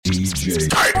DJ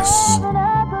Titus.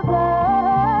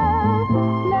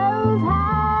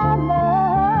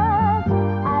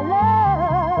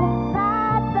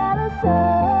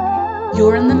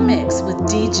 You're in the mix with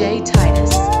DJ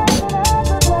Titus.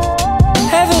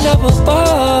 Heaven up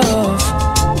above,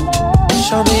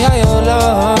 show me all your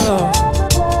love.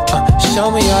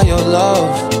 Show me all your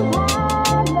love.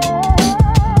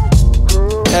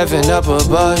 Heaven up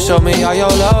above, show me all your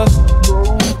love.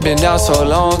 Been down so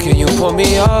long, can you pull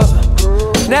me up?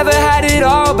 Never had it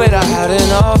all, but I had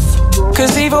enough.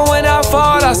 Cause even when I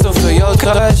fall, I still feel your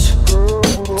touch.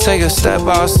 Take a step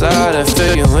outside and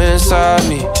feel you inside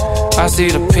me. I see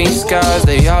the pink skies,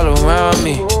 they all around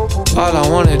me. All I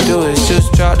wanna do is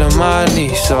just drop to my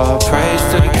knees. So I praise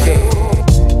to the King.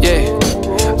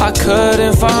 Yeah, I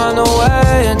couldn't find a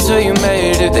way until you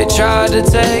made it. They tried to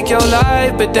take your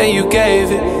life, but then you gave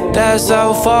it. That's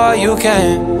how far you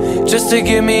came, just to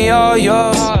give me all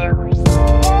your heart.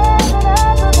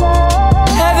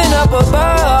 Heaven up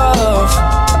above,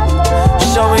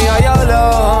 show me all your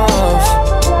love.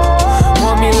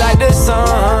 Want me like the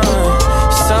sun,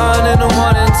 sun in the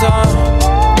morning time.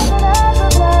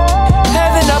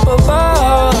 Heaven up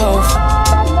above,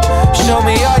 show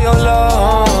me all your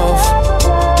love.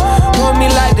 Want me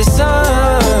like the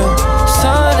sun,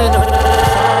 sun in the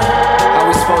How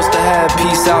we supposed to have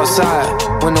peace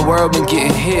outside when the world been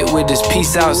getting hit with this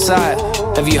peace outside?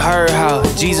 Have you heard how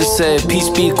Jesus said, peace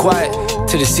be quiet,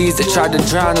 to the seas that tried to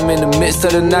drown him in the midst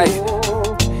of the night?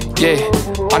 Yeah,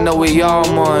 I know we all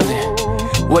mourning.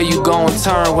 Where you gon'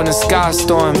 turn when the sky's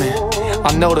storming?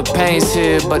 I know the pain's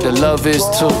here, but the love is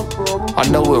too. I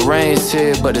know it rains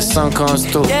here, but the sun comes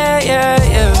through. Yeah, yeah,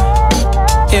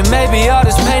 yeah. It may be all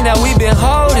this pain that we've been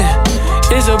holding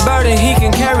is a burden he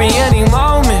can carry any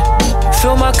moment.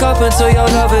 Fill my cup until your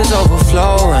love is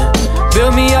overflowing.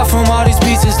 Build me up from all these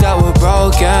pieces that were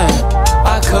broken.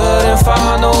 I couldn't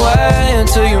find a way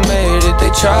until you made it.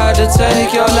 They tried to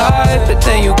take your life, but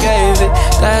then you gave it.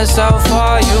 That's how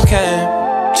far you came,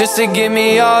 just to give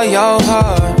me all your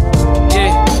heart.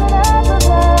 Yeah.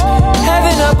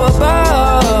 Heaven up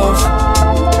above,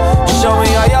 show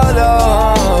me all your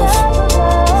love.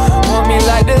 Want me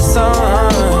like the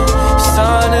sun,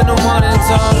 sun in the morning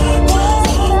time.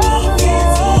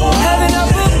 Heaven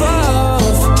up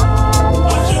above,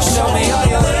 show me all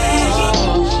your love.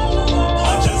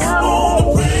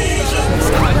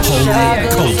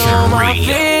 Culture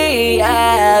Radio.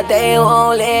 Yeah, they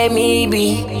won't let me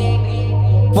be.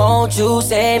 Won't you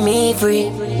set me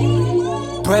free?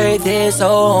 Pray this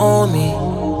on me.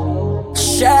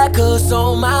 Shackles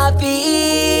on my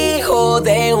feet, oh,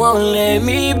 they won't let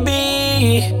me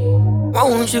be.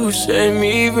 Won't you set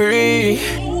me free?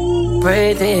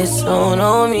 Pray this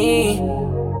on me.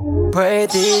 Pray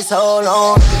this all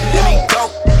on me. Let me go,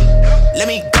 let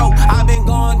me go. I've been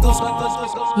going through so.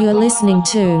 You're listening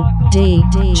to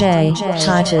DJ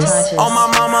Titus. Oh my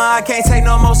mama, I can't take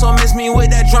no more, so miss me with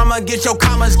that drama. Get your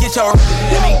commas, get your.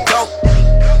 Let me go,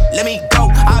 let me go.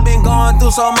 I've been going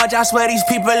through so much, I swear these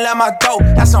people let my throat.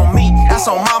 That's on me, that's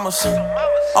on mamas.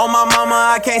 Oh my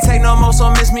mama, I can't take no more, so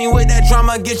miss me with that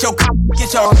drama. Get your commas,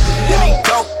 get your. Let me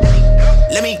go,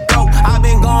 let me go. I've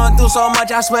been going through so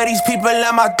much, I swear these people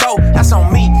let my throat. That's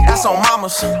on me, that's on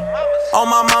mamas. Oh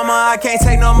my mama, I can't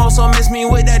take no more, so miss me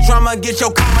with that drama. Get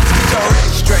your commas, get your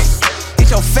rent straight, get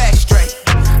your facts straight.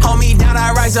 Hold me down,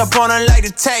 I rise up on her like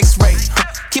the tax rate.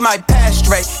 Keep my past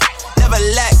straight, never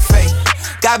lack faith.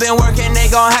 God been working, they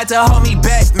gon' have to hold me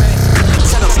back, man.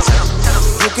 Tell 'em.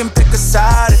 You can pick a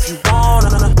side if you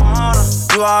wanna.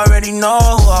 You already know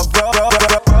who I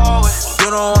roll with.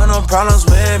 You don't want no problems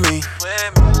with me.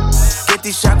 Get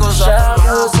these shackles off.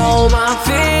 Shackles on my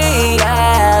feet,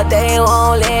 yeah, they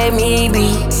won't let me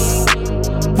be.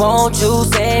 Won't you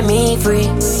set me free?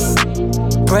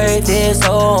 Pray this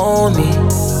on me.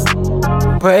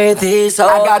 Pray this on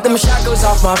me. I got them shackles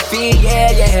off my feet,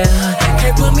 yeah, yeah.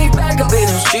 Can't put me back up in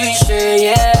the streets,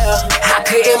 yeah. I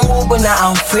couldn't move, but now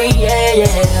I'm free, yeah,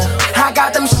 yeah. I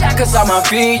got them shackles on my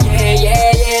feet, yeah,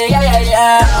 yeah, yeah, yeah,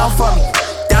 yeah. Down for me,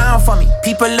 down for me.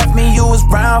 People left me, you was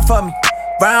brown for me.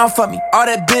 Brown for me. All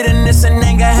that bitterness and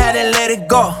anger, had to let it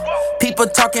go. People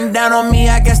talking down on me,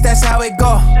 I guess that's how it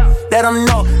go. Let them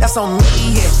know, that's on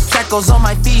me, yeah. Shackles on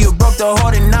my feet, you broke the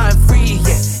heart and now I'm free,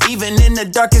 yeah. Even in the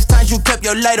darkest times, you kept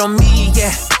your light on me,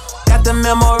 yeah. Got the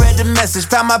memo, read the message.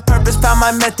 Found my purpose, found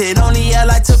my method. Only L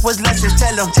I took was lessons.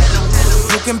 Tell them.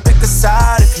 You can pick a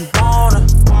side if you wanna.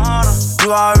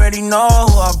 You already know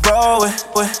who I roll with.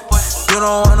 You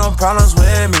don't want no problems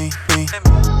with me.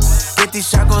 Get these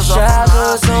shackles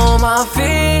on my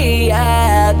feet,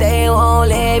 yeah, they won't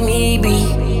let me be.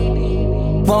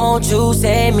 Won't you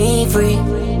set me free?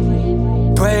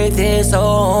 Pray this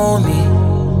on me.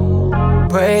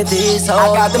 Pray this on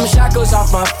me. I got them shackles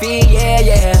off my feet, yeah,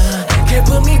 yeah. Can't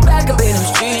put me back up in them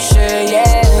streets, yeah.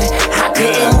 I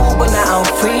couldn't move, but now I'm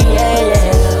free,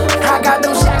 yeah. I got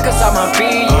them shackles on my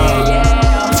feet, yeah.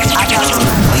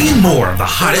 Playing more of the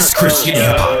hottest Christian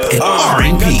hip-hop and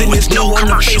R&B with no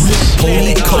commercials.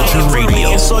 Holy Culture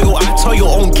Radio. Soil, I toil your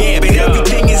own gab. And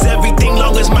everything is everything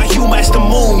long as my hue match the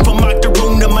moon. From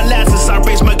octoroon to molasses, I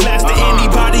raise my glass to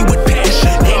anybody with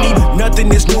passion.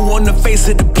 Nothing is new on the face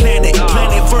of the planet.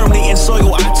 Planet firmly in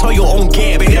soil, I toil your own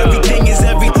gab. And everything is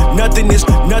nothing is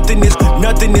new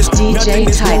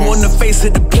on the face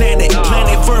of the planet.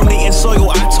 Planet firmly in soil,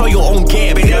 I toil your own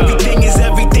gab. And everything is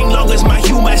everything long as my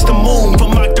hue match the moon.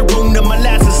 From octoroon to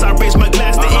molasses, I raise my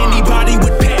glass to anybody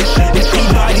with passion.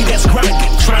 Anybody that's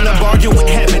grinding, trying to bargain with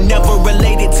heaven. Never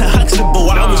related to Huxtable,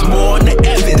 I was more on the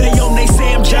Evan. They on they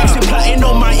Sam Jackson, plotting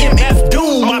on my MF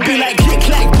Doom. I be like click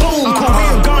clack boom,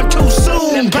 career gone too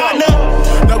soon, partner.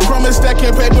 No crumbing,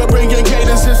 stacking paper, bringing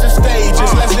cadences to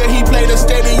stages. Last year he played a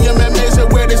stadium and measure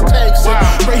where this takes him.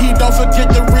 Pray he don't forget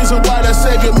the reason why the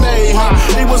Savior made him.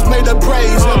 He was made to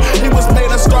praise him. He was made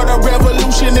to start a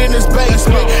revolution in his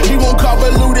basement. He won't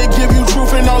convolute it, give you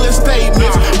truth in all his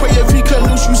statements. Pray if he could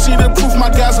lose, you see the proof,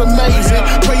 my God's amazing.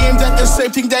 Praying that the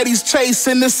same thing that he's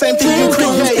chasing, the same thing you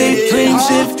created. Dreams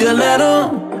shift your ladder.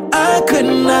 I could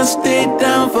not stay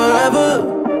down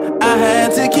forever. I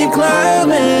had to keep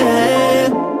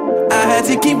climbing. I had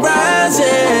to keep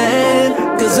rising.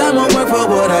 Cause I'ma work for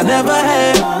what I never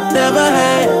had.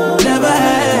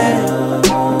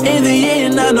 In the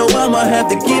end, I know I'ma have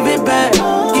to give it back.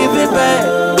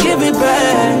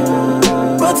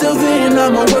 But till then,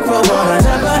 I'ma work for what I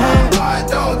never had. I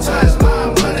don't touch my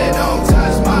money, don't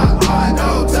touch my heart,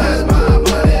 don't touch my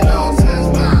money, don't touch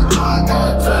my heart,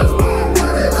 don't touch my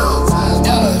money, don't touch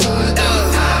my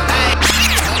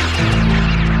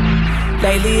money.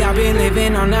 Lately, I've been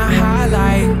living on a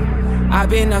highlight. I've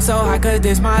been up so high cause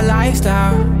this my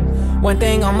lifestyle. One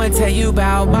thing I'ma tell you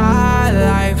about my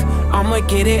life. I'ma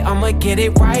get it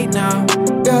right now.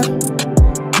 Yeah.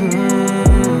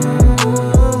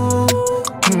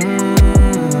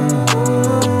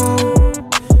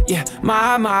 Yeah,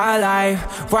 my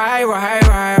life. Right.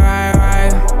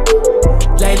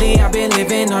 Lately I've been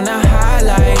living on a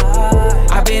highlight.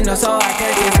 I've been up so high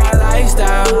cause it's my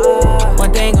lifestyle.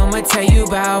 One thing I'ma tell you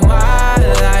about my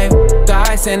life.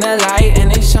 God send a light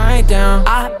and it shine down.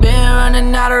 I've been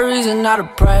running out of reason not to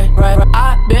pray.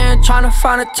 I've been trying to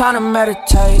find a time to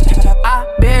meditate. I've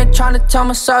been trying to tell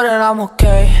myself that I'm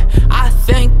okay. I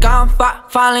think I'm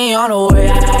finally on the way.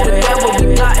 The devil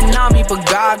be plotting on me, but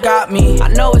God got me. I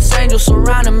know it's angels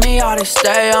surrounding me, all they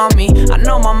stay on me. I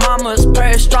know my mama's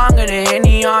prayer stronger than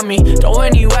any army. Throw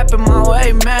any weapon my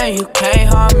way, man, you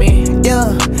can't harm me.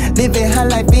 Yeah, living high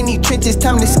life in these trenches,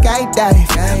 time to skydive.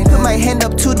 Put my hand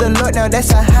up to the Lord, now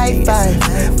that's a high five.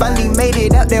 Finally made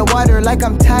it out that water like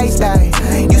I'm tie-dye.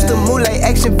 Used to move like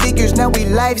action figures, now we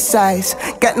life size.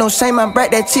 Got no shame, I'm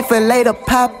bright, that Chick-fil-A to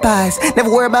Popeyes. Never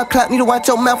worry about clout, need to watch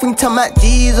your mouth when you talking about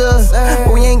Jesus.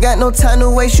 But we ain't got no time to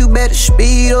waste, you better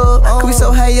speed up. Cause we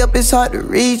so high up, it's hard to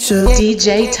reach us.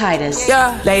 DJ Titus.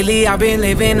 Yeah, lately I've been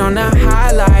living on a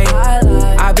highlight.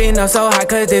 I've been up so high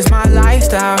cause this my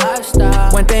lifestyle.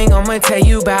 One thing I'ma tell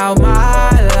you about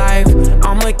my life.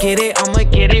 I'ma get it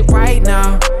right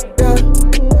now.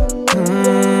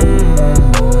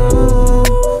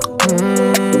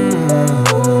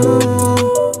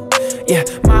 Yeah,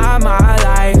 my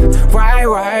life. Right.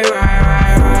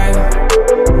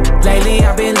 Lately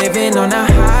I've been living on a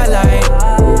highlight.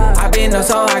 I've been up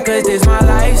so high cause this my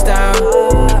lifestyle.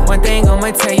 One thing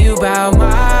I'ma tell you about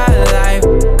my life.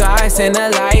 God send a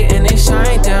light and it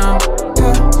shine down.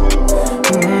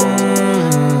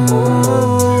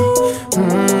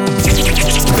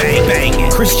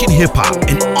 Bang, Christian hip-hop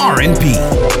and R&B.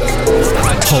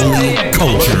 Holy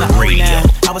Culture Radio.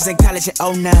 I was in college in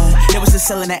 09. There was a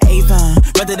selling at Avon.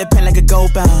 Rather than pen like a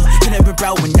gold bond. Couldn't be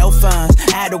broke with no funds.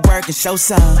 I had to work and show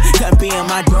some. Couldn't be in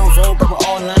my Dovo, but we're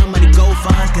all online money gold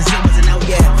funds. Cause it wasn't out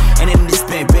yet. And then they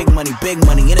spent big money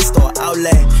in the store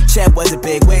outlet. Check wasn't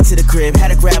big, went to the crib,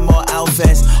 had to grab more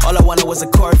outfits. All I wanted was a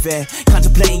Corvette.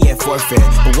 Contemplating, yeah, forfeit.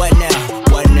 But what now?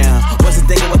 Wasn't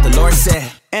thinking what the Lord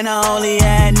said. And I only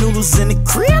had noodles in the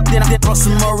crib. Then I brought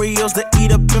some Oreos to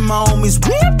eat up in my homies'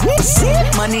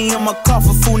 whip. Money on my car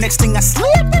for food, next thing I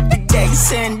slipped. Every day,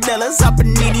 $10, up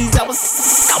in these, I was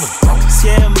broke.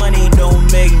 Yeah, money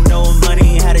don't make no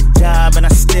money. Had a job and I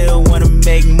still wanna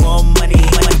make more money.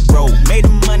 Broke, made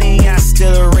the money, I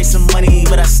still erase some money.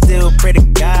 But I still pray to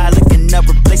God, looking up,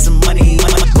 replacing money.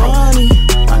 Money,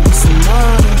 I need some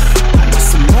money. I need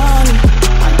some money.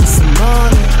 I need some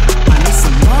money. I need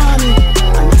some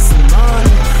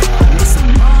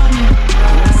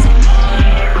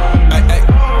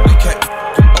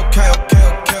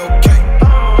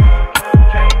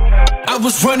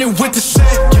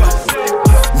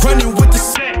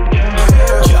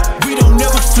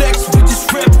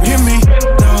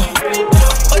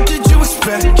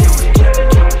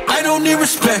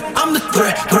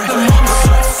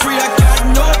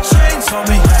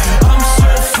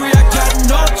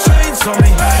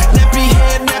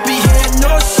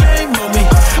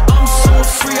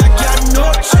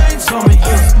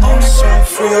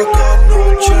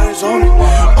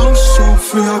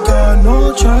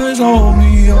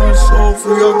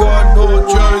free, I got no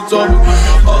chains on me.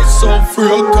 I'm so free,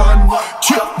 I got no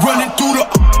chip running through the.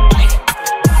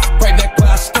 Right back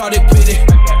where I started with it.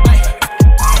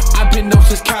 I've been known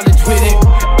since college with it.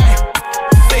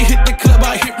 They hit the club,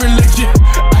 I hit religion.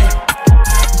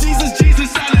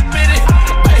 Jesus, I'll admit it.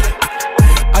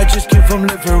 I just give them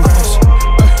living rest.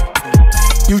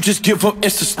 You just give them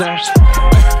Insta snaps.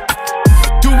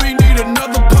 Do we need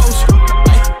another post?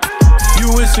 You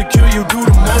insecure, you do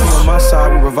the most. On my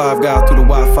side, we revive God through the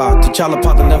Wi-Fi. T'Challa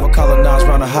Pop never colonized,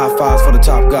 round the high fives for the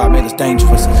top God made us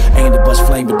dangerous. Ain't to bust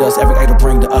flame with us, every idol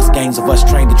bring to us gangs of us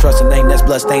trained to trust a name that's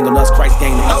blood stained on us. Christ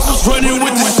gained in us. I was running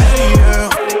with the day, yeah.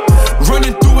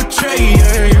 Running through a tray,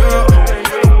 yeah,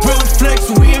 yeah. Real flex,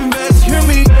 we invest, hear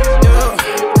me,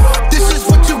 yeah. This is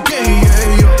what you get,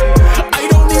 yeah, yeah. I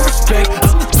don't need respect,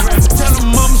 I'm the threat. Tell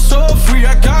them I'm so free,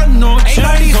 I got no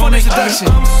chains on it.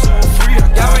 I'm so free, I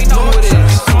got no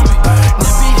chains on it.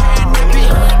 Nippy,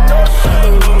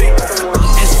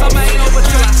 and some ain't over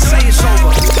till I say it's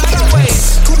over.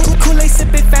 Kool-Aid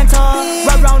sippin' Phantom,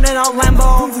 ride round in our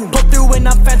Lambo, pull through in a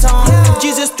Phantom.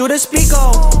 Jesus through the speaker,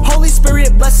 Holy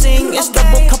Spirit blessing, it's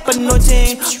double cup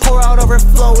anointing, pour out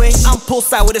overflowing. I'm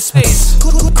poolside with a space.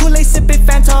 Kool-Aid sippin'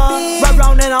 Phantom, ride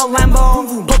round in our Lambo,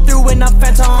 pull through in a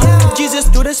Phantom. Jesus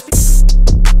through the speaker.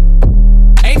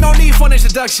 Ain't no need for an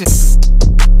introduction.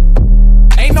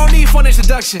 Ain't no need for an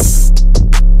introduction.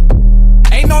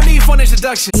 Ain't no need for an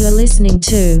introduction. You're listening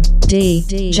to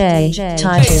DJ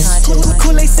Titus.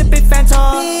 Kool-Aid sippin'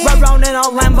 Phantom, ride round in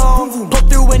our Lambo, pull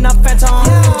through in a Phantom.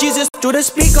 Jesus through the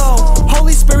speaker,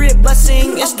 Holy Spirit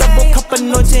blessing, it's double cup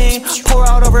anointing, pour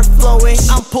out overflowing.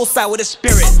 I'm poolside with the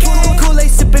Spirit. Kool-Aid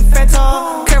sippin'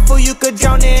 Phantom, careful you could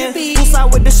drown in.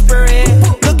 Poolside with the Spirit.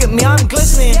 Look at me, I'm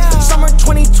glistening. Summer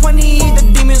 2020,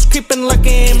 the demons creeping,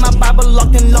 lurking. My Bible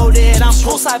locked and loaded. I'm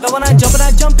poolside, but when I jump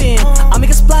in. I make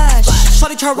a splash.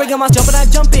 Shawty try rigging my jump and I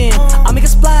jump in. I make a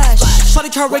splash. Shawty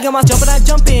try rigging my jump and I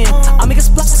jump in. I make a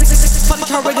splash. Shawty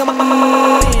try rigging my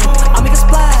I make a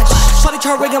splash. Shawty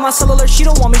try rigging my cellular. She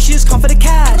don't want me, she just come for the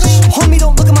cash. Homie,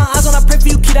 don't look at my eyes when I pray for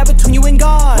you. Keep that between you and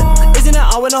God. Isn't it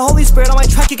all with the Holy Spirit on my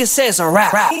track? You can say it's a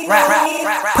rap. Pray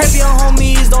for your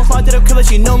homies, don't slide to the crib,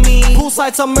 you know me.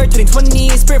 Poolside summer 2020,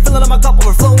 spirit filling up my cup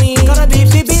overflowing. Got a big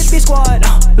squad.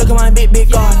 Look at my big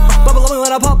God. Bubble me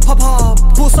when I pop.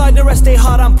 Poolside, the rest stay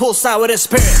hot. I'm poolside with a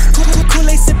spirit.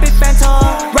 Kool-Aid sippin'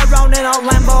 Phantom, ride round in our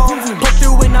Lambo, put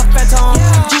through in a Phantom.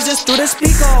 Jesus through the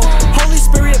speaker, Holy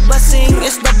Spirit blessing,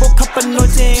 it's double cup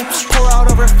anointing, pour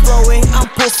out overflowing. I'm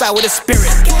poolside with a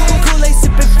spirit. Kool-Aid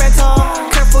sippin' Phantom,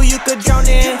 careful you could drown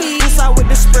in. Poolside with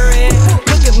the Spirit.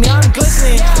 Look at me, I'm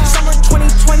glistening. Summer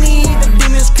 2020, the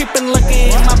demons creeping,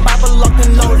 looking. My Bible locked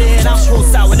and loaded. I'm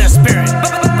poolside with the Spirit.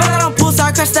 I'm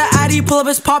poolside, crash the Addy, pull up,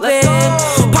 it's poppin'.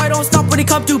 Party don't stop when he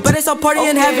come through, but it's a party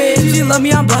in heaven. She love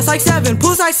me, I'm blessed like 7.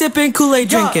 Poolside sipping, Kool-Aid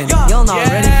drinking. Y'all not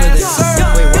ready for this.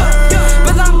 Wait, what?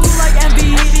 But I'm cool like MB,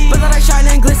 but then I shine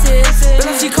and glisten. But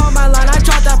if she call my line, I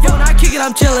drop that phone, I kick it,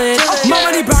 I'm chillin'. My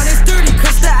money brown is 30,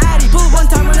 crush the Addy. Pull one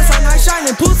time when the sun not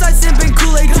shining. Poolside sipping,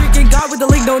 Kool-Aid drinking. God with the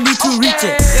link, no need to reach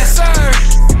it. Yes, sir.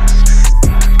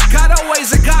 God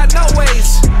always and God no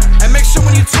ways. And make sure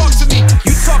when you talk to me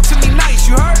nice,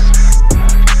 you heard?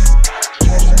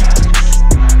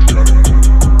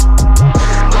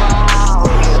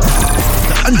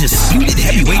 Undisputed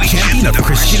heavyweight champion of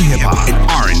Christian hip hop and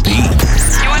R&B. You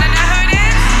wanna know who it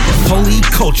is? Holy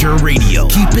Culture Radio.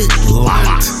 Keep it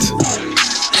locked.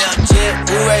 Legit,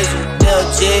 who raised you?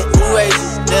 Legit, who raised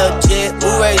you? Legit, who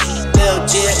raised you?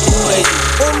 Legit, who raised you?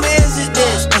 Who mans is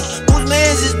this? Whose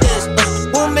mans is this?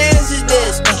 Who mans is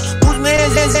this? Whose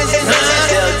mans is this?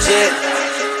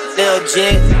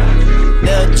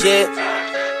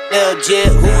 Legit,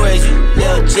 who raised you?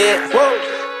 Legit,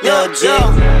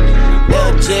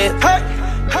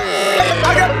 Hey,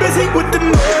 I got busy with the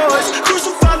noise,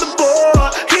 crucify the boy,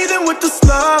 heathen with the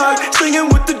slug, singing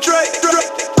with the Drake.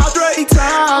 I Drake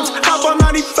times, hop on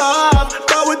 95,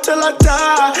 bow it till I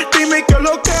die. They make it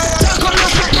look good.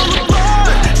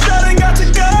 Shouting out to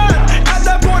God at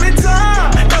that point in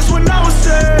time. That's when I was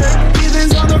saved.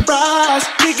 Heathens on the rise,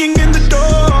 kicking in the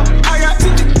door. I got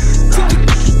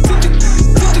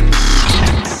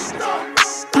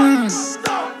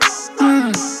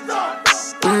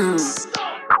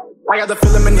I got the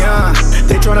feeling mignon.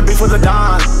 They tryna be for the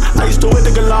Don. I used to wear the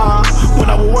galah when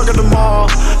I would work at the mall.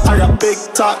 I got big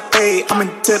top, hey, I'm in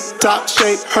tip top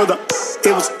shape. Heard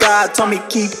it was God, told me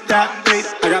keep that bait.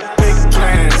 I got big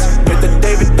plans, hit the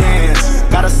David dance.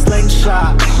 Got a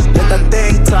slingshot, let that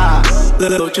thing tie.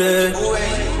 Little J. Who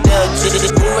raised you?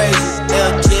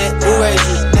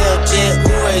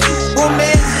 Who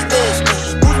mans is this?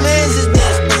 Whose mans is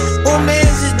this? Whose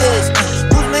mans is this?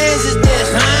 Whose mans is this?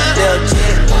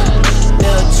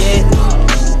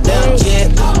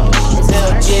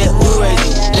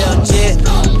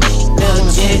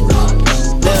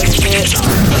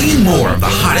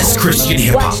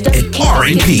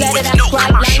 R&B with no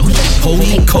commercials.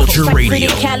 Holy Culture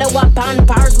Radio. On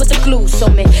bars with the glue, so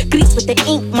me grease with the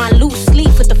ink, my loose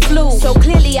sleeve with the flu. So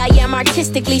clearly I am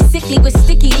artistically sickly with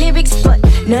sticky lyrics, but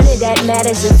none of that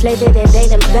matters. The flavor that made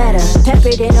them better.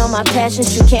 Peppered in all my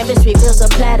passions, through canvas reveals a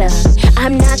platter.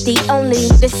 I'm not the only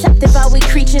deceptive, are we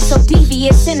creatures so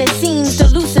devious in the seams,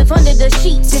 delusive under the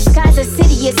sheets, disguise a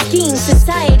city of schemes.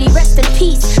 Society rest in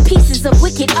peace. Pieces of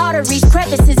wicked arteries,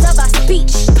 crevices of our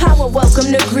speech. Power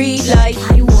welcome to greed like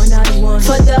I won.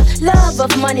 For the love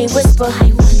of money whisper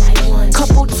I won.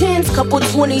 Couple tens, couple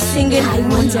 20s singing I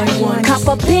won.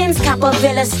 Copper pins, copper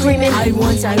villa screaming I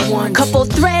won. Couple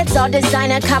threads, all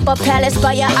designer, copper palace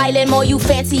by your island. More you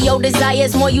fancy your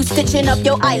desires, more you stitching up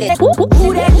your eyelids.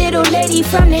 Who that little lady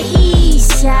from the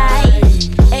east side?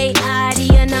 AI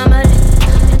the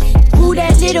anomaly. Who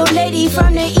that little lady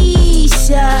from the east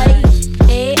side?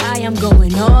 I am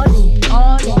going all in,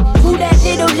 all in. Who that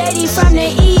little lady from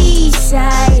the east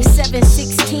side?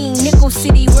 716 Nickel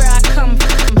City where I come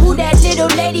from. Who that little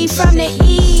lady from the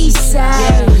east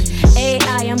side?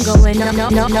 I am going no,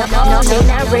 they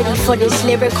not ready for this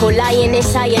lyrical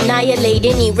lioness. I annihilate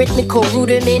any rhythmical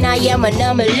rudiment. I am an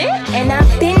anomaly. And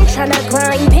I've been tryna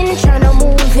grind, been tryna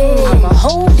move in. I'm a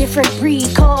whole different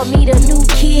breed, call me the new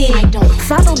kid. I don't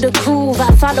follow the groove,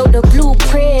 I follow the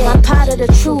blueprint. My part of the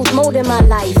truth, molding my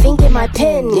life, ink in my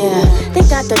pen. Yeah, they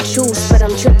got the juice, but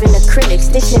I'm dripping acrylic.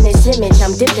 Stitching this image,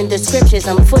 I'm dipping the scriptures,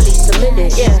 I'm fully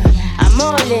submitted. Yeah, I'm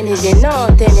all in it and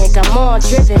authentic. I'm all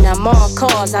driven, I'm all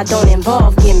cause, I don't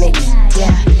involve gimmicks.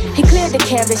 Yeah, he cleared the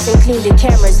canvas and cleaned the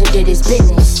cameras and did his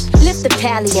business. Lift the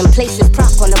pally and place his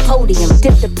prop on the podium.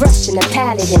 Dip the brush in the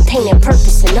palette and painted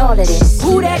purpose in all of this.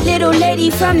 Who that little lady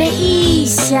from the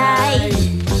east side?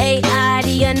 AI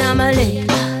the anomaly.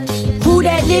 Who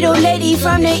that little lady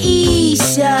from the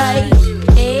east side?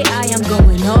 I am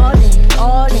going all in,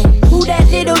 all in. Who that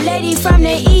little lady from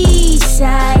the east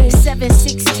side?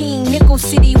 716 Nickel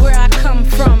City where I come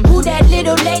from. Who that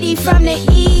little lady from the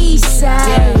east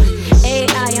side?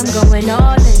 I am going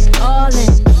all in, all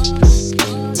in.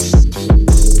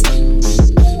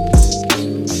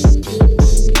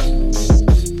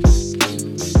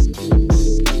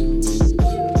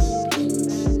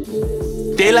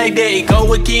 Day like day,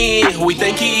 go again, who we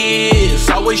think he is.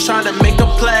 Always trying to make a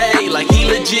play like he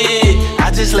legit.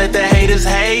 I just let the haters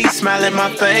hate, smile in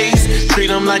my face. Treat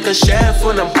him like a chef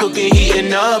when I'm cooking,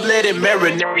 heating up, let it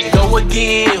marinate. Go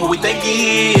again, who we think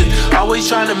he is. Always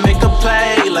trying to make a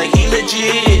play like he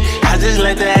legit. I just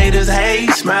let the haters hate,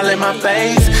 smile in my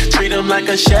face. Treat him like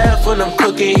a chef when I'm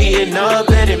cooking, heating up,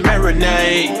 let it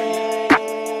marinate.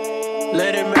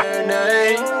 Let it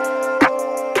marinate.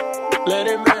 Let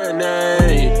it marinate.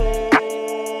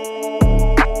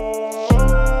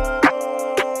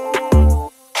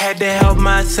 Had to help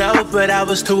myself, but I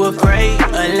was too afraid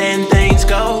of letting things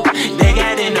go. They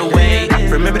got in the way.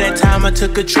 Remember that time I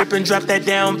took a trip and dropped that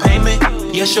down payment?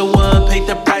 Yes, I would, paid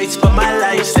the price for my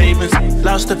life savings.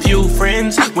 Lost a few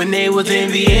friends when they was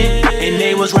in the end, and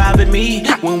they was robbing me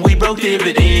when we broke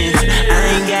dividends.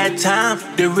 I ain't got time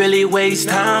to really waste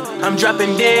time. I'm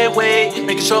dropping dead weight,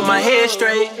 making sure my head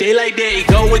straight. Day like day,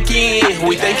 go again, who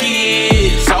we think he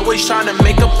is. Always trying to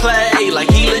make a play like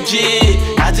he legit.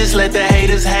 I just let the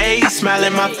haters hate, smile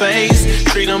in my face.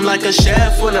 Treat him like a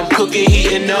chef when I'm cooking,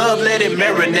 heating up, let it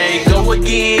marinate. Go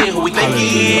again, who we think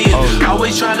he is.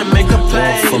 Always trying to make a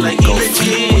play like he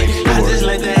legit. I just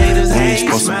let the haters hate,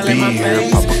 smile in my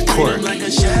face. Papa Court.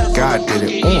 God did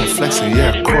it, flexing,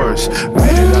 yeah, of course. Made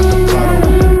it out the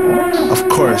bottom, of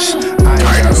course. I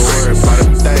ain't gotta worry about a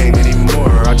thing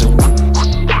anymore. I just,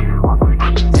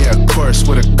 yeah, of course.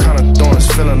 With a crown of thorns,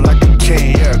 feeling like a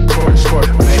king, yeah, of course.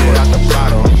 Made it out the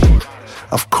bottom,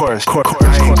 of course. I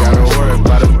ain't gotta worry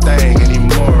about a thing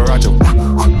anymore. I just,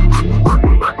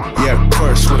 yeah, of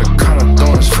course. With a crown of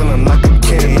thorns, feeling like a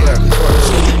king, yeah, of course.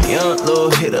 Young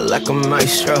little hitter like a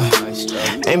maestro.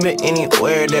 Ain't been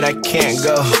anywhere that I can't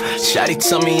go. Shawty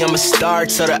tell me I'm a star,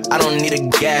 so that I don't need a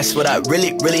gas. What I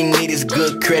really, really need is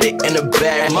good credit in the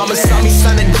bag. Mama saw me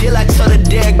sign a deal, I told her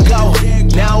there go.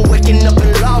 Now I'm waking up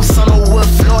in lost on the wood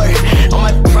floor. On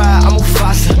my pride, I'm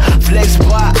Mufasa, flex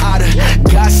boy out of.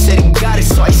 God said he got it,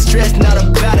 so I stressed not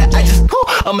about it. I just,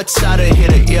 I'm a tighter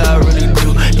hitter, yeah I really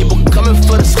do. People coming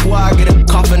for the squad, get a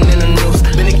coffin in the news.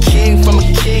 Been a king from a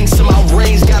king, so my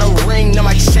rings got a ring. Now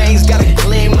my chains got a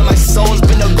gleam, now my soul's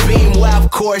been a beam. Well,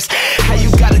 of course, how you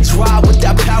gotta drive with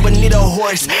that power, need a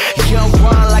horse. Young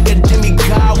run like a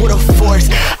demigod with a force.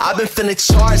 I've been feeling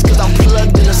charged cause I'm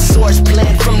plugged in the source.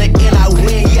 Playing from the end, I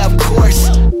win, yeah, of course.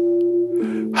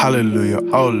 Hallelujah,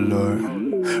 oh Lord.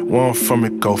 One from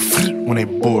it go when they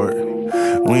bored.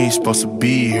 We ain't supposed to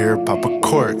be here, Papa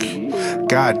Cork.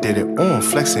 God did it.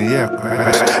 Flexing, yeah. Made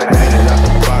it out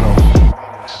the bottom.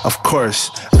 Of course,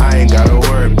 I ain't gotta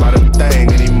worry about a thing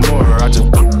anymore. I just,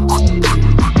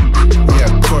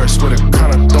 yeah, of course, with a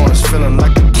kind of thorns, feeling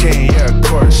like a king. Yeah, of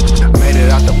course, made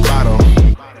it out the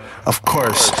bottom. Of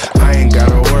course, I ain't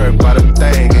gotta worry about a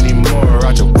thing anymore.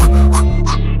 I just,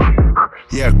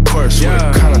 yeah, of course, with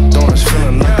a kind of thorns,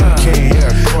 feeling like a king. Yeah,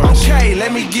 of course. Okay,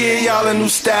 let me give y'all a new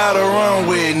style to run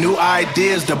with, new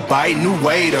ideas to bite, new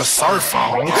way to surf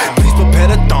on. Please prepare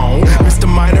the throne. Mr.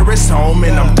 Minor is home,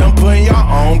 and I'm done putting y'all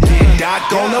on. Get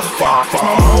Doc on the phone.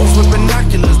 My moms with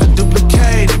binoculars to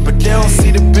duplicate it, but they don't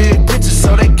see the big picture,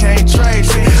 so they can't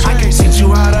trace it. I can't teach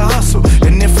you how to hustle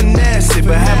and then finesse it,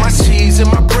 but have my cheese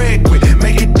and my bread quick,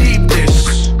 make it deep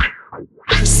dish.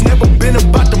 It's never been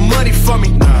about the money for me.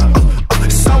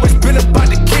 It's always been about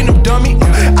the kingdom, dummy.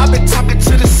 I've been talking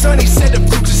to the sun, he said the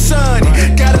future sunny.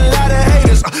 Got a lot of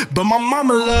haters, but my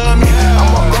mama love me.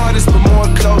 I'm an artist, but more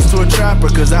close to a trapper,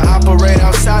 cause I operate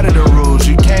outside of the rules,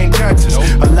 you can't catch us.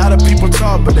 A lot of people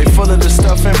talk, but they full of the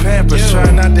stuff and pampers.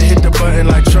 Try not to hit the button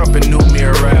like Trump and knew me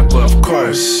a rapper. Of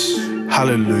course,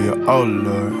 hallelujah, oh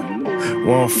Lord.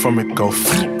 One from it go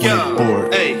flip when it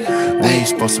bored. We ain't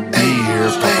supposed to be here,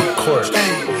 but of course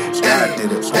God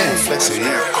did it, flexing,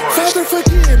 yeah, of course. Father,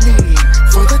 forgive me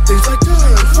for the things I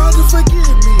done. Father,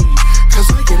 forgive me, cause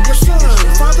I am your son.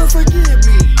 Father, forgive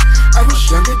me, I was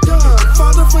young and dumb.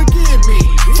 Father, forgive me,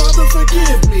 Father,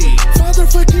 forgive me. Father,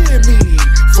 forgive me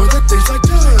for the things I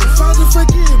done. Father,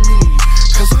 forgive me,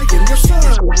 cause I am your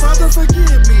son. Father,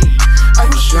 forgive me, I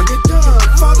was young and dumb.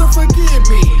 Father, forgive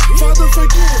me, Father,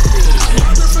 forgive me.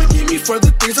 Father, forgive me for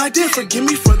the things I did. Forgive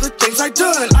me for the things I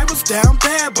done. I was down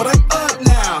bad, but I'm up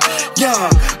now. Yeah,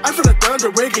 I feel the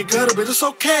thunder breaking gutter, but it's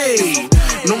okay.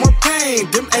 No more pain,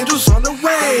 them angels on the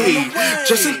way.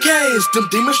 Just in case them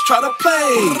demons try to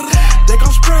play, they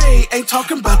gon' spray, ain't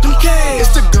talking about them K's.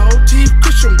 It's the gold teeth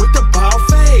Christian with the ball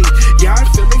fade. Yeah, I'm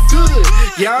feeling good,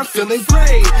 yeah, I'm feeling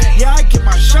great. Yeah, I get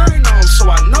my shine on, so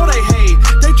I know they hate.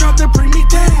 They tried to bring me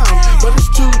down, but it's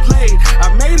too late.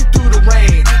 I made it through the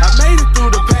rain, I made it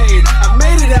through the pain, I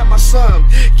made it at my son.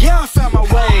 Yeah, I found my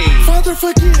way. Father,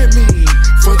 forgive me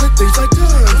for the things I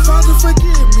done. Father,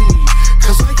 forgive me,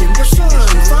 cause I am your son.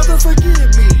 Father, forgive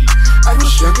me, I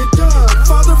was young and dumb.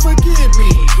 Father, forgive me,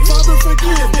 Father,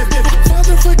 forgive me.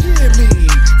 Father, forgive me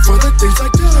for the things I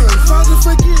done. Father,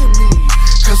 forgive me,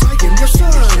 cause I am your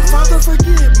son. Father,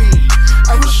 forgive me,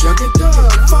 I was young and dumb.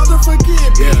 Father,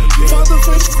 forgive me, Father,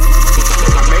 forgive me.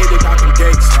 I made it out the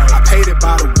gates, I paid it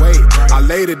by the weight. I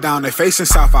laid it down, they facing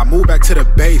south, I moved back to the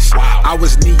base. I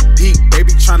was knee deep,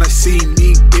 baby tryna see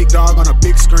me. Big dog on a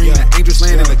big screen, the angels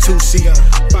land in a 2-seat.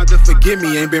 Father forgive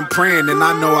me, ain't been praying and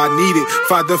I know I need it.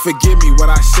 Father forgive me what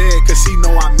I said, cause he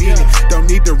know I mean it. Don't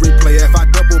need to replay, if I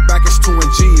double back it's too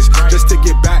ingenious. Just to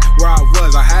get back where I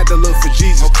was, I had to look for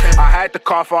Jesus. I had to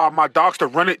call for all my dogs to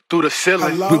run it through the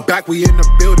ceiling. We back, we in the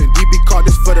building, DB called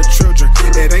this for the children.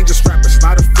 It ain't just rapping, it's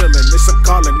not a feeling, it's a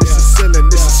calling, it's a ceiling,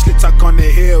 it's a slit talk on the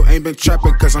hill. Ain't been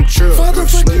trapping cause I'm chill. Father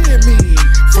forgive me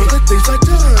for the things I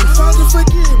done. Father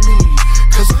forgive me,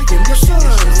 cause I am your son.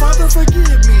 Father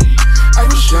forgive me, I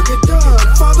was young and dumb.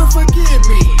 Father forgive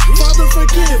me, Father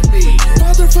forgive me.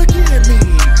 Father forgive me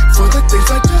for the things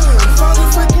I done. Father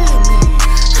forgive me,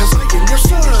 cause I am your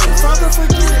son. Father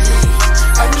forgive me,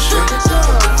 I was young and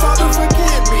dumb. Father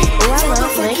forgive me, Father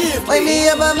forgive me. Wake me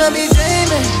up, I'ma be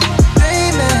dreaming,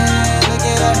 dreaming. Look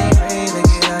at all these rings, look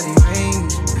at all these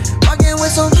rings. Walking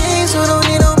with some kings who don't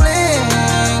need no bling.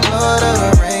 Lord of the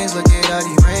rings, look at all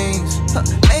these rings.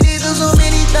 Made it do so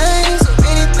many things, so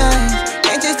many things.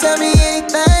 Can't just tell me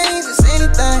anything, just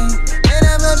anything. And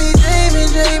I'ma be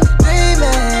dreaming, dreaming,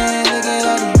 dreaming. Look at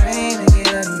all these rings, look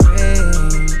at all these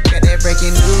rings. Got that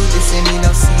breaking news, they send me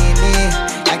no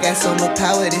CNN. I got so much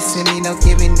power, they send me no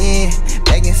giving in.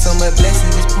 Begging so much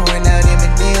blessings, just pouring out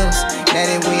M&M's. Now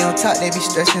that we on top, they be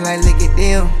stressing like lick it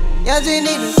deal. Y'all just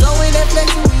need to go in that flex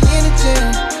when we in the gym.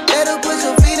 Better put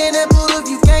your feet in that pool if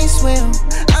you can't swim.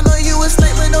 I know you a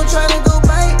slave, but don't try to go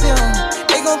bite them.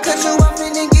 They gon' cut you off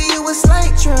and then give you a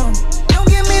slight trim. Don't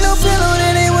give me no pillow,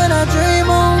 that ain't what I dream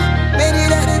on. Made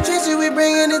it out the trenches, we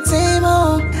bringing the team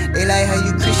on. They like how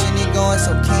you Christian, it going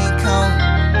so King Kong.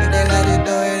 If they like the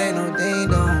door, it ain't no ding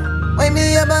dong. Wake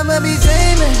me up, I'ma be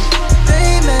dreaming,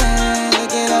 dreaming.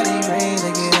 Look at all these rings,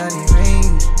 look at all these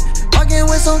rings. Walking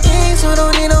with some kings who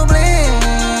don't need no bling.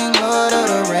 Lord of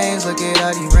the rings, look at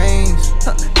all these rings.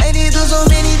 Made it do so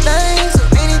many things, so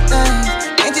many things.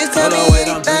 Can't just tell me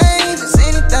anything, just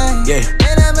anything. Yeah.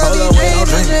 And I'ma be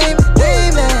dreaming,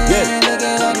 dreaming. Look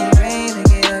at all these rings, look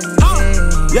at all these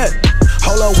rings. Yeah.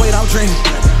 Hold up, wait, I'm dreaming.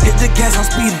 Hit the gas, I'm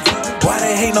speeding. Why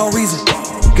they hate no reason?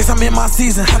 Guess I'm in my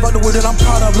season. How about the word that I'm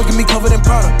proud of? Look at me covered in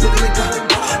product.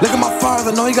 Look at my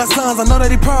father, know he got sons, I know that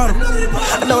he proud of him.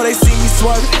 I know they see me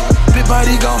swerving, big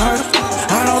body gon' hurt him.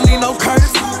 I don't need no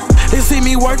curtains, they see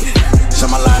me working,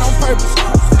 shine my light on purpose.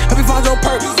 Help me find your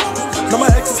purpose, know my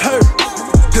ex is hurt,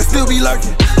 could still be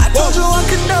lurking. I told you I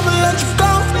could never let you go,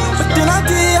 but then I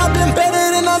did, I've been better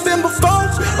than I've been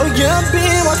before. Oh yeah, I've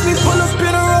been, watch me pull up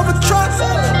in a rubber truck.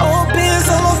 Oh, I've been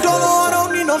solo dolo, I don't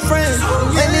need no friends.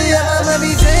 Lately I might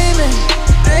be dreaming,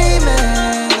 dreaming.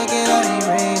 Look at all these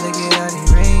rings, look at all these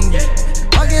rings.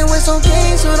 Walking with some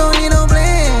kings who don't need no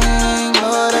bling.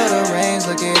 Lord of the rings,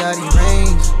 look at all these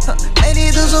rings. Lately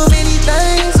do so many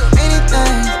things, so many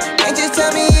things. Can't just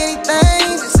tell me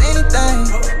anything, just anything.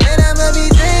 Then I might be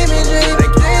dreaming,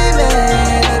 dreaming, dreaming.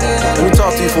 Let me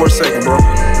talk to you for a second, bro.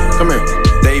 Come here,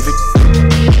 David.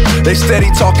 They steady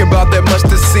talking about that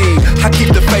mustard seed. I keep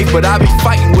the faith, but I be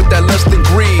fighting with that lust and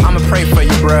greed. I'ma pray for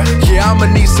you, bruh. Yeah, I'ma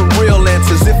need some real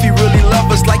answers. If he really love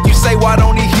us like you say, why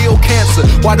don't he heal cancer?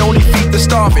 Why don't he feed the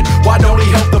starving? Why don't he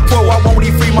help the poor? Why won't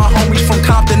he free my homies from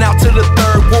Compton out to the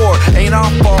third ward? Ain't our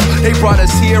fault. They brought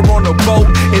us here on a boat,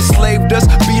 enslaved us,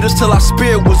 beat us till our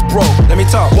spirit was broke. Let me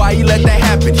talk. Why he let that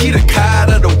happen? He the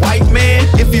kind of the white man.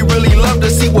 If he really loved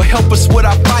us, he would help us with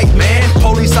our fight, man.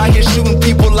 Police out here shooting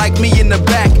people like me in the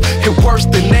back. And worse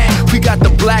than that, we got the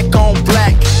black on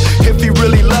black. If he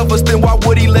really love us, then why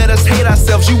would he let us hate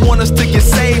ourselves? You want us to get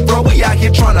saved, bro? We out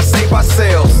here trying to save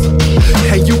ourselves.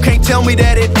 Hey, you can't tell me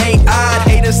that it ain't odd.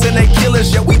 Hate us and they kill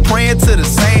us, yet we praying to the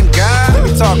same God. Let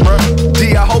me talk, bro.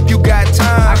 D, I hope you got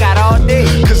time. I got all day.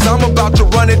 Cause I'm about to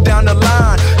run it down the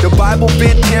line. The Bible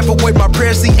been tampered with, my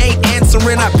prayers he ain't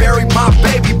answering. I buried my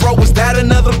baby, bro. Was that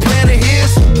another plan of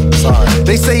his? Sorry.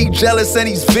 They say he jealous and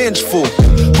he's vengeful.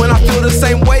 When I feel the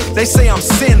same way, they say I'm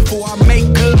sinful. I make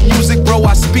good music, bro,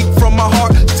 I speak from my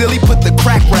heart. Still he put the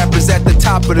crack rappers at the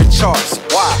top of the charts.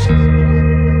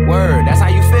 Why? Word, that's how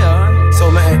you feel, huh?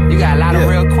 So, man, you got a lot of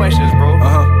real questions, bro.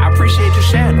 I appreciate you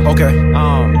sharing them. Okay.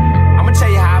 I'm gonna tell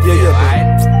you how I feel,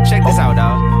 alright? Check this out,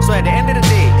 dog. So at the end of the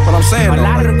day, what I'm saying, a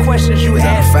lot of the questions you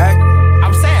ask, fact?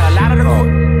 I'm saying a lot of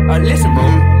the listen, bro.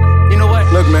 You know what?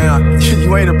 Look, man,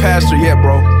 you ain't a pastor yet,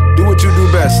 bro. Do what you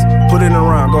do best. Put it in a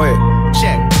rhyme. Go ahead.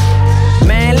 Check.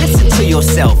 Man, listen to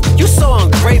yourself. You so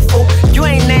ungrateful. You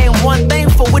ain't named one thing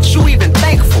for which you even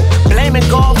thankful. Blaming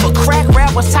God for crack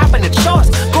rappers topping the charts.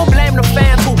 Go blame the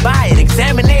fans who buy it.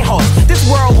 Examine their hearts. This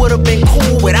world would have been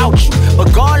cool without you,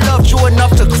 but God loved you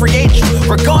enough to create you,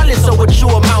 regardless of what you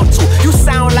amount to. You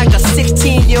sound like a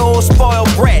 16-year-old spoiled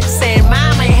brat saying,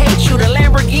 "Mom, I hate you. The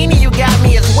Lamborghini you got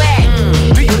me is whack."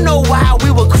 Do you know why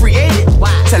we were created?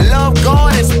 To love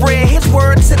God and spread His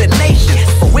word to the nations.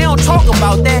 But we don't talk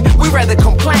about that. We rather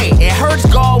complain. It hurts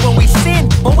God when we sin,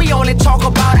 but we only talk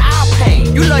about our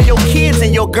pain. You love your kids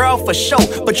and your girl for sure,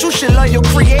 but you should love your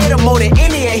creator more than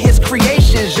any of his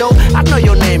creations, yo. I know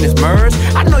your name is Murs,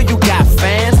 I know you got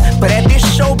fans, but at this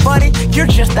show, buddy, you're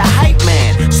just a hype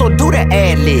man. So do the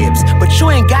ad-libs, but you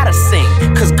ain't gotta sing,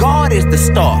 cause God is the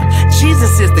star,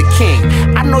 Jesus is the king.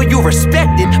 I know you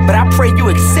respect it, but I pray you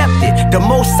accept it. The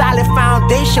most solid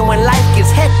foundation when life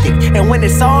gets hectic, and when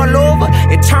it's all over,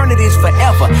 eternity's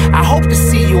forever. I hope to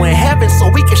see you in heaven so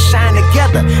we can shine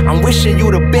together. I'm wishing you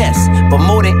the best, but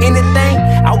more than anything,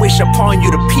 I wish upon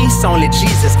you the peace only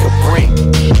Jesus could bring.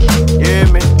 Yeah,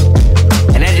 man.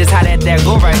 And that's just how that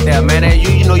go right there, man. And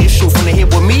you know you shoot from the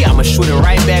hip with me, I'ma shoot it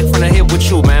right back from the hip with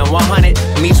you, man. 100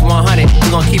 meets 100.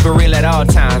 We're gonna keep it real at all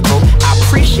times, bro. I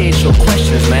appreciate your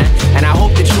questions, man, and I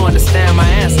hope that you understand my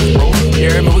answers, bro. You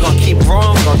hear me? We're gonna keep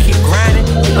growing, we're gonna keep grinding.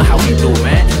 You know how we do,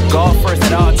 man. God first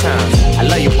at all times. I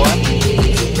love you, boy.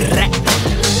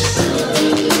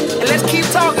 And let's keep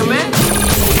talking, man.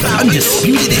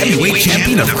 Undisputed heavyweight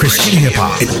champion of Christian hip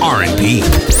hop and R&B.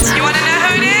 You wanna know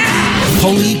who it is?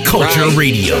 Holy Culture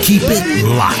Radio. Keep it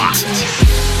locked.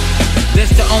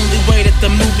 That's the only way that the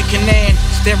movie can end.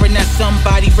 Staring at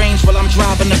somebody range while I'm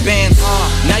driving the Benz.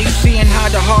 Now you seeing how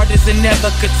the heart is and never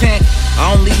content.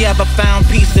 I only ever found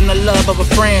peace in the love of a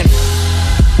friend.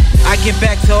 I get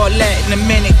back to all that in a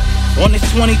minute. On this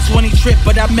 2020 trip,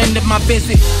 but I mended my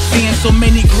visit. Seeing so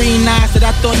many green eyes that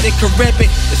I thought they could rip it.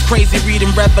 It's crazy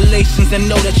reading Revelations and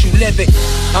know that you live it.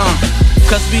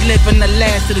 Cause we live in the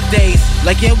last of the days.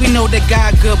 Like yeah, we know that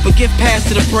God good, but give past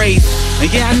to the praise.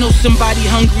 And yeah, I know somebody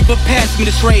hungry, but pass me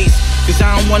the trays. Cause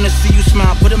I don't wanna see you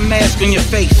smile, put a mask on your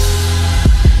face.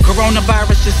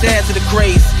 Coronavirus just adds to the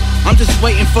craze. I'm just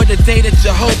waiting for the day that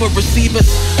Jehovah receive us.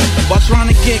 While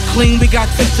trying to get clean, we got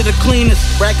tips to the cleaners.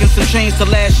 Racking some chains to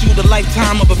last you the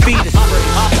lifetime of a fetus.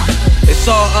 It's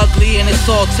all ugly and it's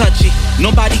all touchy.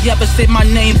 Nobody ever said my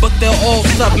name, but they'll all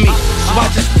sub me. So I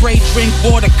just pray, drink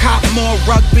water, cop more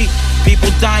rugby.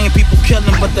 People dying, people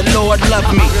killing, but the Lord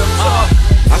loved me.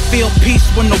 I feel peace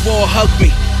when the war hugged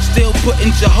me. Still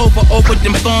putting Jehovah over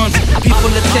them funds. People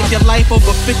that take your life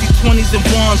over 50, 20s, and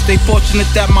ones. They fortunate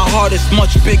that my heart is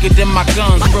much bigger than my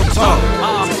guns. Real talk.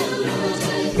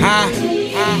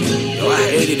 Yo, I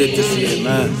hated it this year,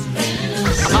 man.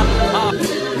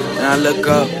 And I look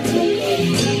up,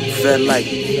 fed like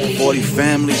 40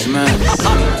 families, man.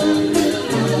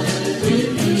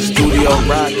 Studio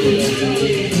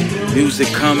rocking, music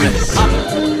coming.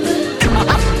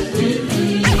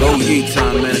 Go ye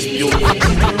time, man, it's beautiful.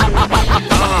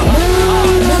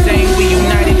 Saying we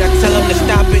united, I tell them to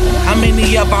stop it. How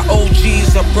many of our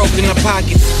OGs are broken in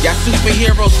pockets? Y'all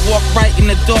superheroes walk right in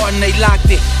the door and they locked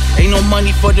it. Ain't no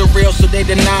money for the real, so they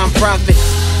the non-profit.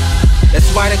 That's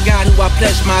why the God who I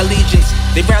pledge my allegiance,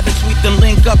 they'd rather tweet than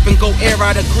link up and go air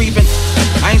out a grievance.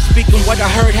 I ain't speaking what I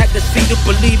heard, had to see to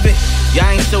believe it. Y'all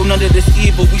ain't so none of this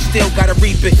evil, we still gotta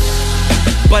reap it.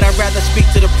 But I'd rather speak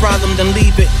to the problem than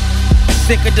leave it.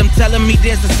 Sick of them telling me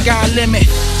there's a sky limit.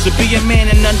 So be a man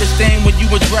and understand when you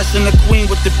addressing a queen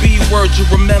with the B word, you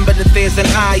remember that there's an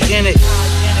I in it.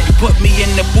 You put me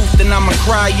in the booth, then I'ma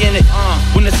cry in it.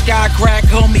 When the sky crack,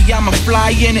 homie, I'ma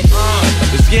fly in it.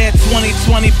 This year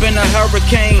 2020 been a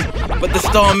hurricane, but the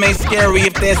storm ain't scary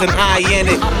if there's an I in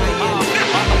it.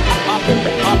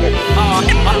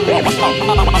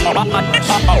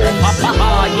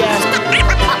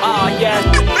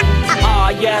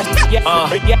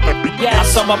 I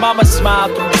saw my mama smile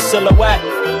through the silhouette.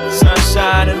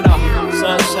 Sunshine and all,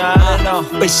 sunshine and all.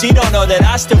 But she don't know that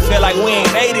I still feel like we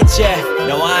ain't made it yet.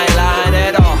 No, I ain't lying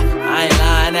at all, I ain't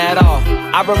lying at all.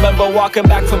 I remember walking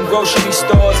back from grocery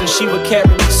stores and she would carry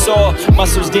me sore.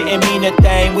 Muscles didn't mean a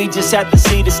thing, we just had to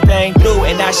see this thing through.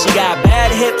 And now she got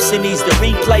bad hips and needs to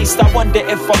replaced. I wonder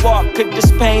if I walk, could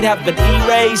this pain have been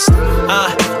erased?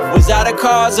 Was that a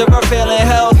cause of her failing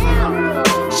health?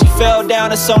 She fell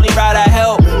down, it's only right I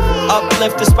help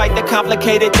uplift despite the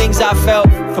complicated things I felt.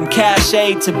 From cash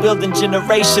aid to building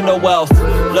generational wealth.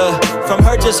 Look, from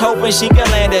her just hoping she could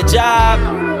land a job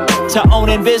to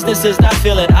owning businesses, not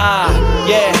feeling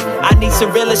yeah, I need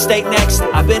some real estate next.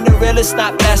 I've been the realest,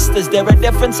 not best. Is there a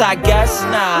difference? I guess,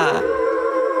 nah.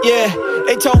 Yeah,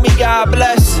 they told me God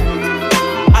bless.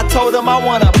 I told them I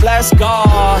wanna bless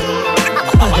God.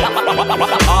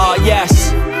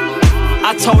 Yes,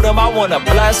 I told him I wanna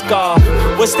bless God.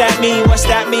 What's that mean? What's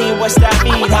that mean? What's that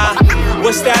mean, huh?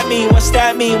 What's that mean? What's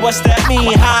that mean? What's that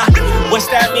mean, huh? What's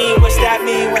that mean? What's that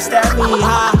mean? What's that mean,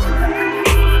 huh?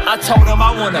 I told him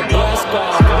I wanna bless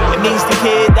God. It means the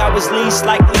kid that was least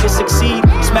likely to succeed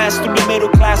smashed through the middle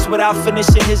class without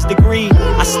finishing his degree.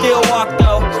 I still walk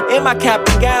though, in my cap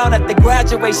and gown at the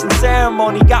graduation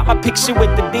ceremony. Got my picture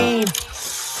with the dean.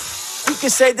 You can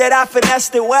say that I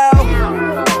finessed it well.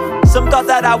 Some thought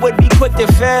that I would be quick to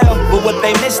fail, but what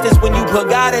they missed is when you put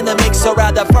God in the mix. So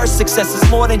rather first success is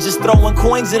more than just throwing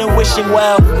coins in and wishing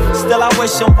well. Still I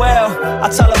wish him well, I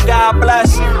tell him God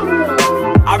bless.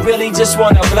 I really just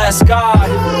wanna bless God,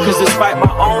 cause despite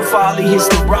my own folly, he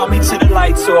still brought me to the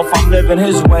light. So if I'm living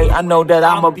his way, I know that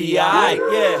I'ma be alright,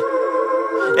 yeah.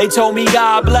 They told me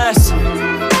God bless,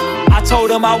 I told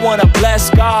them I wanna bless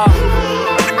God.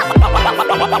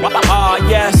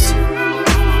 Yes,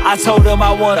 I told him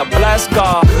I wanna bless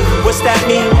God. What's that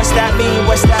mean? What's that mean?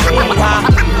 What's that mean, huh?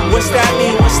 What's that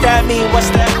mean? What's that mean? What's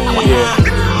that mean,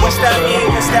 huh? What's that mean?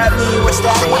 What's that mean? What's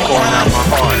that mean,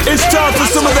 huh? It's time for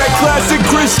some of that classic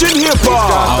Christian hip-hop.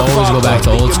 I always go back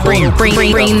to old school.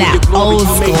 Bring that old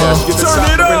school.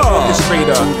 Turn it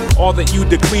up. All that you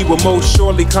decree will most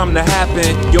surely come to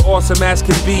happen. You're awesome as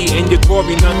can be, and your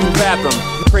glory none can fathom.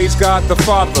 Praise God the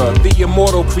Father, the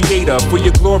immortal creator. For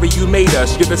your glory you made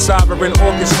us, you're the sovereign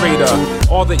orchestrator.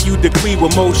 All that you decree will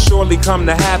most surely come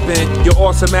to happen. You're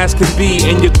awesome as can be,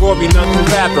 and your glory none can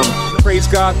fathom. Praise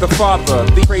God the Father,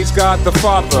 praise God the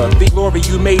Father, the glory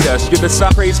you made us. You're the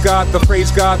praise God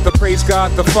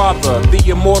the Father, the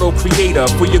immortal creator.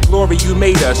 For your glory you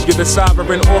made us, you're the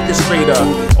sovereign orchestrator.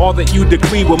 All that you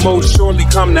decree will most surely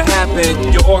come to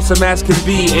happen. You're awesome as can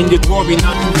be, and your glory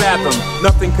none can fathom.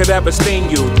 Nothing could ever stain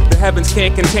you, the heavens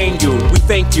can't contain you. We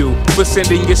thank you for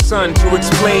sending your son to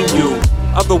explain you.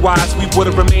 Otherwise we would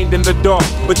have remained in the dark,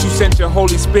 but you sent your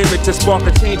Holy Spirit to spark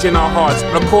a change in our hearts.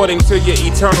 According to your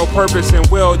eternal purpose and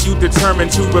will, you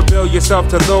determined to reveal yourself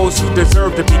to those who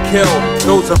deserve to be killed.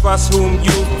 Those of us whom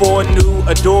you foreknew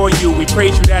adore you. We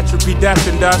praise you that you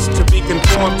predestined us to be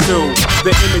conformed to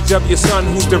the image of your son,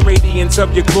 who's the radiance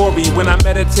of your glory. When I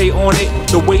meditate on it,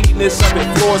 the weightiness of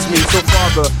it floors me. So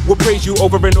Father, we'll praise you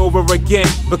over and over again,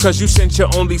 because you sent your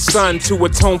only son to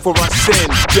atone for our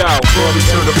sin. Yo, glory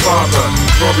to the Father,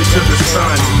 glory to the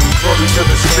Son, glory to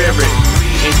the Spirit.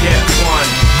 And yet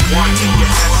one in your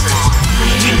essence,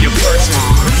 in your person,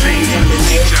 same human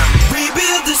nature.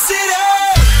 Rebuild the city.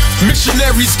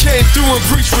 Missionaries came through and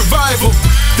preached revival.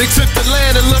 They took the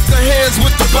land and left their hands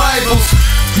with the Bibles.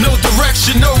 No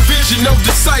direction, no vision, no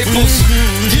disciples.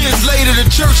 Years later, the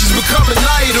church has become an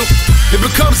idol. It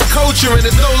becomes a culture and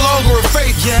it's no longer a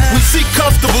faith. We seek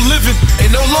comfortable living and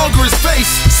no longer is faith.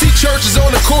 See churches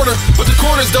on the corner, but the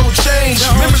corners don't change.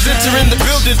 Members enter in the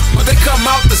building, but they come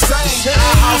out the same.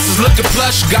 Our house is looking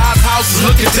plush, God's house is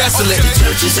looking desolate. The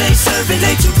churches ain't serving,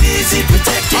 they too busy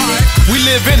protecting it. We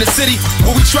live in a city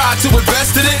where we try to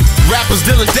invest in it. Rappers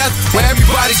dealing death, where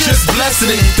everybody just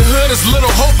blessing it. The hood is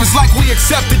little hope, it's like we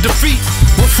accepted defeat.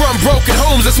 We're from broken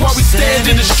homes, that's why we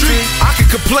stand in the street. I can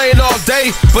complain all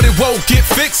day, but it won't get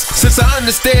fixed. Since I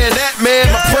understand that,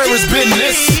 man, my prayer has been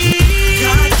this.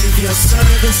 God, give your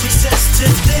servant success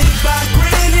today by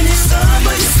granting his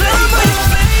somebody favor.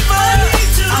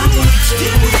 I need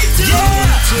to,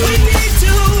 we need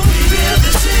to rebuild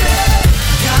the city.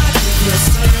 God, give your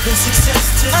servant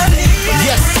success today.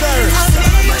 Yes, sir.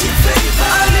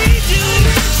 I need you.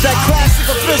 That classic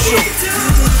official.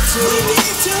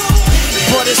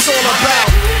 What it's all about.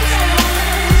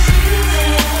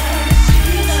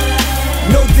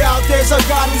 No doubt there's a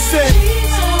God who sent.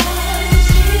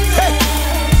 Hey,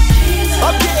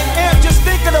 I'm getting amped just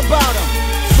thinking about him.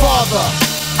 Father,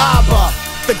 Abba,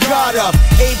 the God of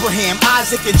Abraham,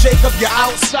 Isaac, and Jacob, you're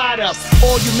outside of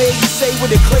all you made, you say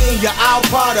with the clay and you're our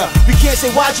potter. We can't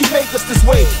say why'd you make us this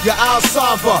way, you're our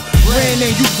solver. Reign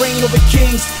and you reign over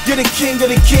kings, you're the king of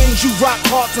the kings. You rock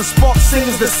hearts and spark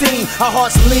singers the scene. Our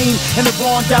hearts lean in the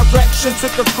wrong direction,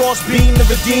 took a cross beam to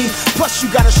redeem. Plus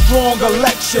you got a strong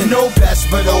election, no best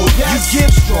but oh yes. You give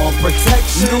strong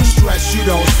protection, no stress, you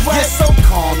don't sweat. You're so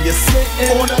calm, you're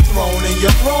sitting on a throne in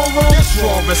your throne room. Your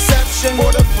strong reception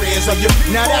for the prayers of your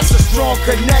people. Now that's a strong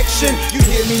connection. You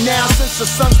hear me now since the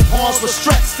sun's palms were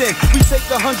stretched in. We take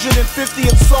the 150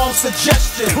 of song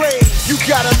suggestion. Praise, you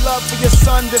got a love for your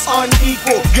son that's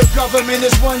unequal. Your government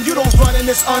is one, you don't run in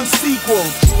this unsequel.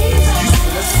 You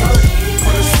see the sun,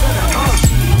 put a sinner,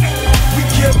 we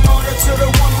give honor to the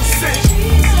one who sent.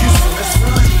 You see the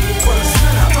sun, put a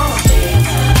sinner,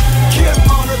 give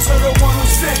honor to the one who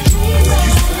sent.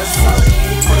 You see the sun,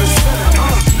 put a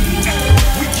sinner,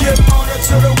 we give honor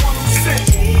to the one who sent.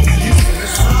 You see the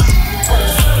sun, put a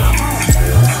sinner,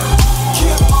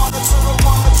 give honor to the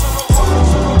one who sent.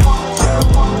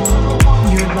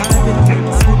 You're live in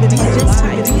DJ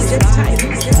Tight, DJ Tight,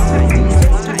 DJ Tight, DJ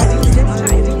Tight, DJ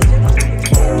Tight.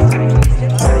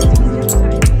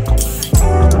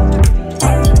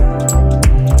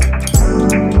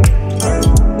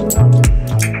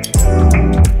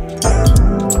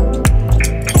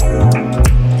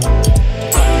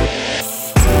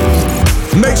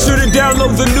 Make sure to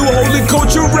download the new Holy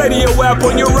Culture Radio app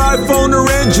on your iPhone or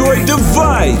Android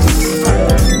device.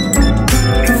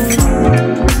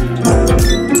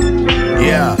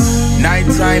 Yeah,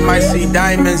 nighttime I see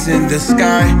diamonds in the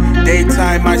sky.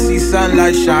 Daytime I see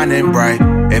sunlight shining bright.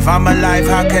 If I'm alive,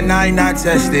 how can I not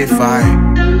testify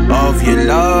of your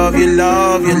love, your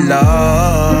love, your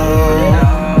love?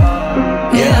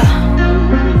 Yeah,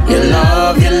 your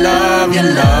love, your love, your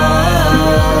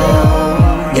love.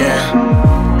 Yeah.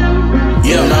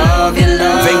 Your love, your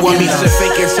love. They want me to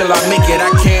fake it till I make it,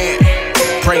 I can't.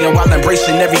 Praying while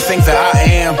embracing everything that I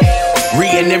am.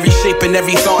 Reading every shape and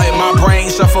every thought in my brain.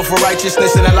 Suffer for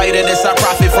righteousness in the light of this, I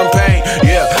profit from pain.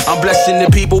 Yeah, I'm blessing the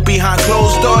people behind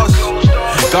closed doors.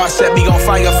 God set me on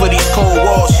fire for these cold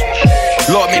walls.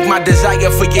 Lord, make my desire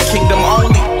for your kingdom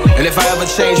only. And if I ever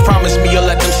change, promise me you'll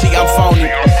let them see I'm phony.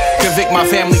 Convict my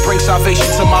family, bring salvation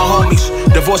to my homies.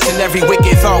 Divorcing every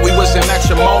wicked thought, we was in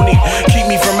matrimony. Keep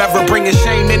me from ever bringing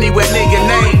shame anywhere near your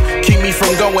name. Keep me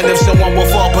from going if someone will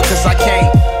fall because I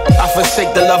can't. I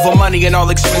forsake the love of money and all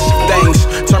expensive things.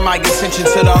 Turn my attention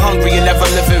to the hungry and never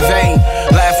live in vain.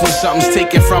 Laugh when something's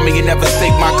taken from me and never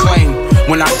stake my claim.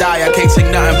 When I die, I can't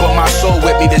take nothing but my soul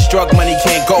with me. This drug money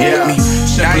can't go with me.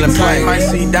 Simple and plain. Nighttime, I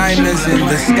see diamonds in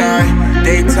the sky.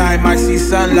 Daytime, I see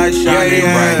sunlight shining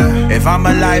bright. If I'm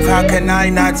alive, how can I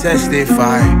not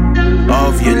testify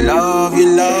of your love, your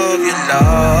love, your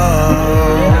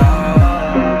love?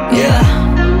 Yeah,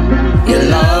 your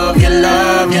love, your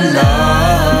love, your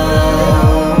love.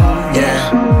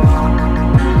 Yeah,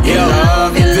 your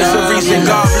love, your love. There's a reason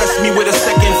God blessed me with a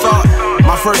second thought.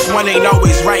 My first one ain't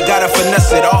always right, gotta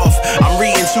finesse it off. I'm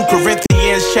reading 2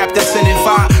 Corinthians chapter 10 and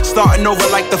 5. Starting over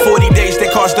like the 40 days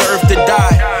that caused the earth to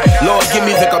die. Lord, give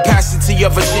me the capacity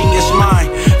of a genius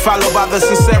mind, followed by the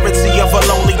sincerity of a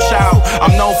lonely child.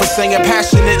 I'm known for singing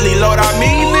passionately, Lord, I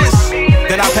mean this.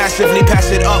 then I passively pass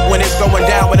it up when it's going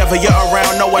down. Whenever you're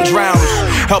around, no one drowns.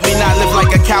 Help me not live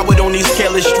like a coward on these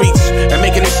careless streets and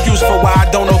make an excuse for why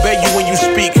I don't obey you when you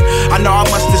speak. I know I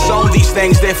must disown these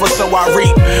things, therefore so I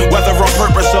reap. Whether on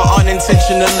purpose or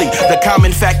unintentionally, the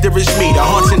common factor is me, the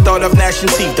haunting thought of gnashing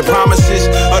teeth. The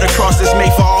promises of the cross that's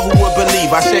made for all who would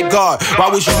believe. I said, God, why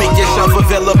would you make yourself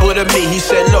available to me? He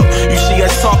said, look, you see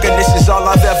us talking, this is all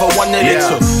I've ever wanted it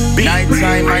to be.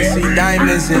 Nighttime I see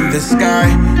diamonds in the sky.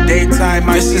 Daytime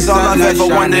I see sunlight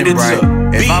shining bright.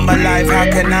 If I'm alive, how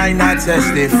can I not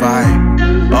testify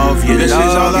of your this love,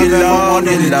 is all I've ever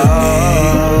wanted your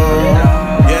love.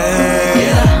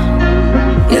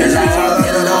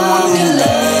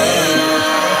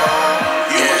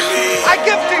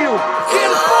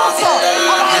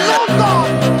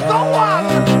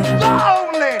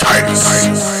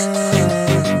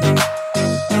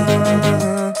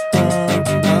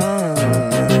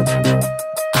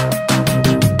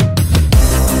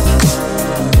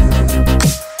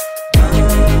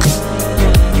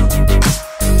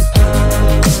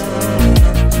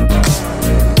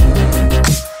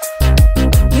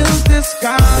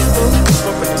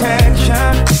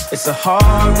 It's a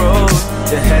hard road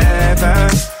to heaven.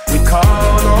 We call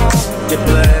on your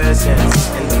blessings.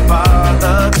 In the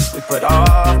Father, we put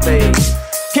our faith.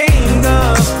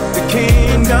 Kingdom, the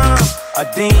kingdom. Our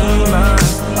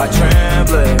demons are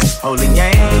trembling. Holy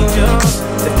angels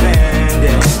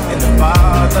defending. In the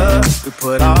Father, we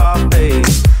put our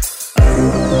faith.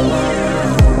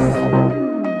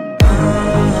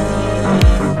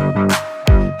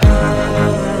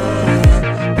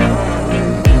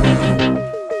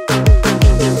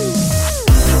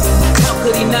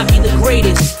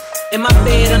 In my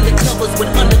bed undercovers when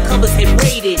undercovers had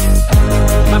raided.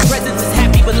 My presence is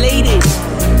happy belated.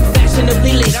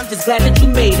 Fashionably late, I'm just glad that you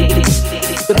made it.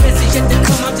 The best is yet to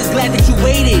come, I'm just glad that you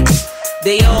waited.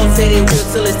 They all say they will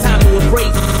till it's time to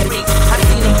embrace. I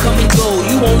seen them come and go,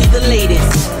 you only the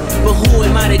latest. But who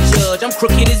am I to judge? I'm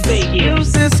crooked as Vegas.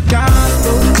 Use this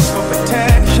gospel for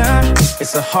protection.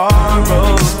 It's a hard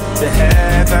road to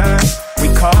heaven. We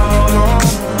call on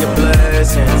your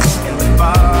blessings. In the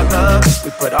Father, we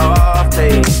put our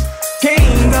faith.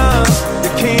 Kingdom,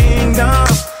 the kingdom.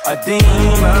 Our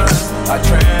demons are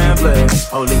trembling.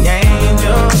 Holy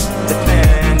angels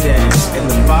defending. In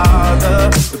the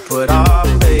Father, we put our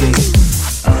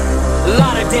faith. A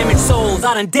lot of damaged souls,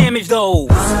 I done damaged those.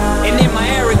 And in my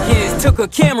arrogance, took a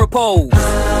camera pose.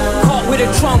 Caught with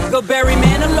a trunk of Barry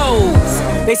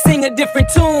Manilow's. They sing a different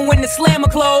tune when the slammer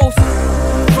close.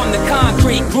 From the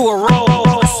concrete grew a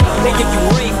rose. They give you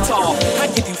rave talk, I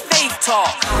give you faith talk.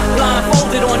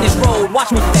 Blindfolded on this road,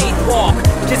 watch me faith walk.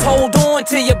 Just hold on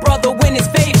to your brother when his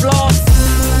faith lost.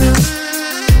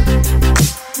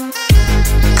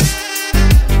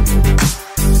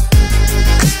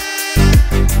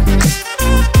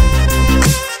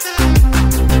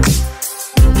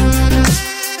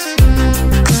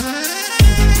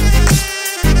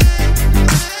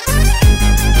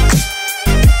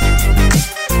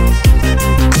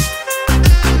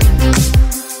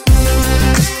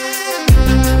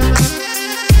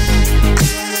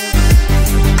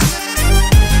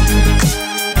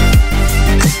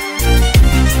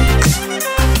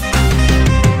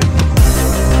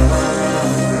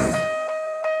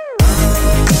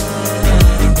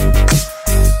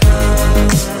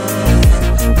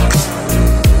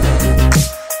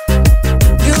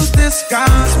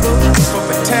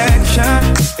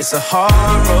 It's a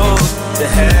hard road to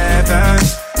heaven.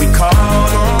 We call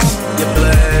on your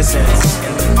blessings.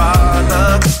 In the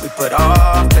Father, we put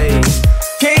our faith.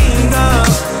 Kingdom,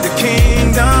 the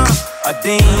kingdom. Our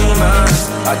demons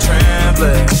are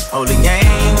trembling. Holy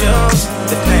angels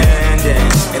defending.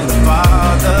 In the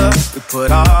Father, we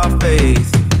put our faith.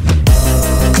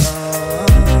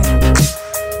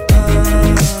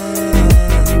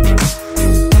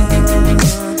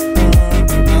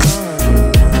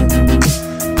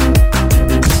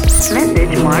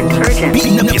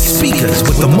 Beating up your speakers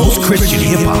with the most Christian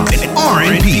hip-hop and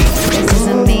R&B. This is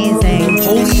amazing.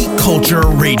 Holy Culture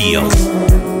Radio.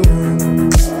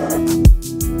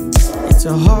 It's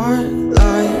a hard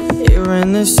life here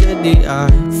in the city. I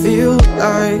feel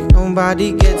like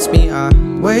nobody gets me. I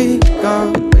wake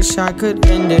up, wish I could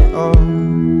end it all.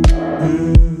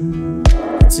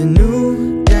 It's a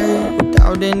new day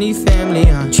without any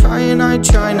family. I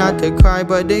try not to cry,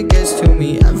 but it gets to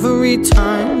me every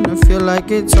time. I feel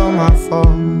like it's all my fault.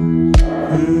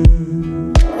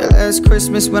 Yeah, last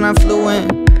Christmas when I flew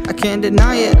in, I can't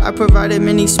deny it. I provided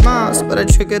many smiles, but I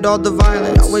triggered all the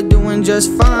violence. Y'all were doing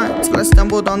just fine till I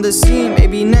stumbled on the scene.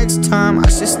 Maybe next time I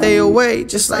should stay away,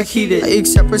 just like he did. I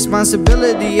accept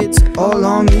responsibility, it's all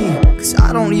on me. Cause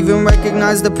I don't even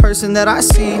recognize the person that I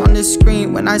see on the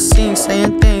screen when I sing,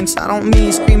 saying things I don't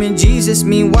mean, screaming Jesus.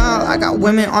 Meanwhile, I got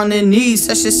women on their knees,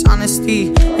 that's just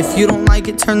honesty. If you don't like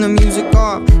it, turn the music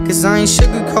off. Cause I ain't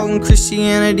sugarcoating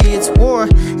Christianity, it's war.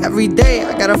 Every day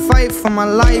I gotta fight for my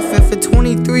life. And for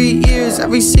 23 years,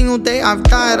 every single day I've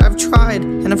died. I've tried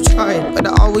and I've tried, but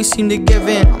I always seem to give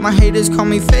in. All my haters call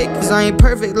me fake, cause I ain't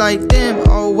perfect like them.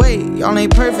 Oh wait, y'all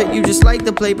ain't perfect, you just like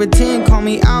to play pretend. Call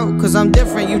me out, cause I'm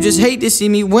different, you just hate to see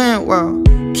me win. Well,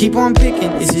 keep on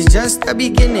picking, this is just the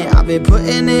beginning. I've been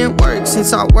putting in work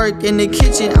since I worked in the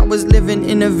kitchen. I was living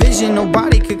in a vision,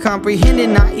 nobody could comprehend it.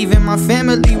 Not even my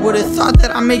family would've thought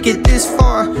that I'd make it this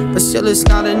far. But still it's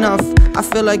not enough. I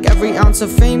feel like every ounce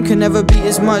of fame could never be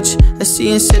as much as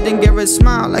seeing Sid and Garrett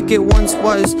smile like it once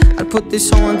was. I'd put this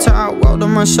whole entire world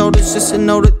on my shoulders just to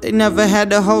know that they never had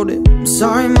to hold it. I'm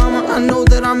sorry mama, I know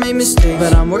that I made mistakes,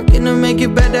 but I'm working to make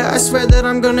it better. I swear that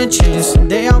I'm gonna change.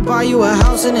 Someday I'll buy you a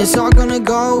house and it's all gonna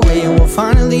go away, and we'll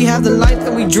finally have the life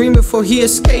that we dreamed before he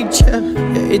escaped. Yeah,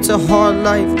 it's a hard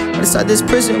life, but inside this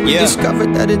prison we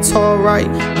discovered that it's alright.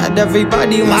 Not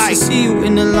everybody wants to see you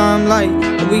in the limelight,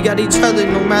 but we got each other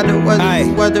no matter whether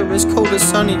the weather is cold or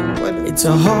sunny or whether. It's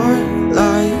a hard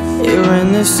life here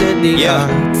in the city.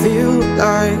 I feel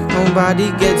like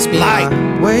nobody gets me. I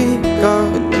wake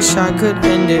up and wish I could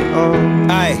end it all.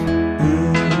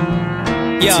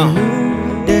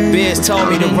 Biz told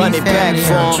me to run it back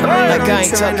for him, like I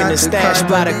ain't tucking the stash,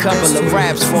 bought a couple of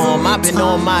raps for him. I've been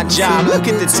on my job, look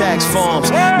at the tax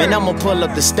forms. Man, I'ma pull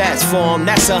up the stats for him.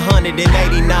 That's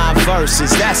 189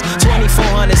 verses. That's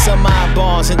 2,400 some odd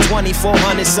bars and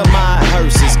 2,400 some odd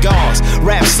hearses. Gauze,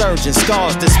 rap surgeons,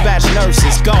 scars, dispatch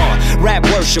nurses. Guard, rap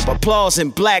worship, applause in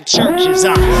black churches.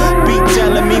 Beat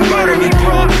telling me murder me,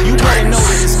 bro. You better know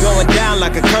that it's going down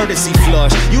like a courtesy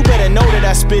flush. You better know that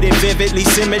I spit it vividly,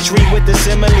 symmetry with the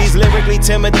similes, lyrically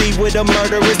Timothy with a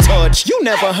murderous touch. You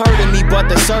never heard of me, but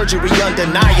the surgery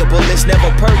undeniable. It's never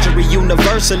perjury,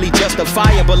 universally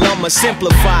justifiable. I'ma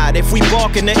simplify it. If we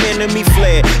walking, the enemy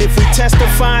fled. If we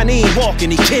testifying, he ain't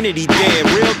walking, he Kennedy dead.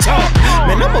 Real talk,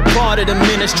 man, I'm a part of the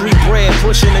ministry bread,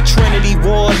 pushing the Trinity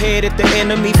warhead at the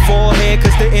enemy forehead.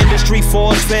 Cause the industry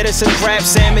force fed us a crab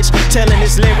sandwich, telling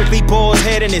this lyrically boar's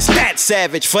head and it's that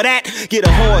savage. For that, get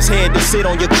a horse head to sit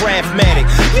on your Craftmatic.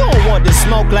 You don't want to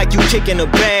smoke like you kicking a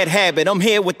bad habit. I'm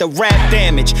here with the rap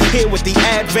damage, here with the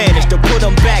advantage to put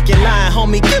them back in line,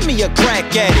 homie. Give me a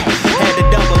crack at it. Had to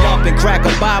double up and crack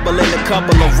a Bible in a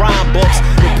couple of rhyme books.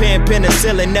 The pen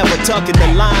penicillin never tuck it,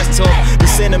 the lines took. The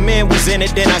cinnamon was in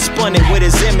it, then I spun it with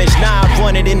his image. Now I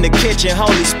run it in the kitchen,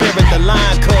 Holy Spirit, the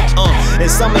line cook. And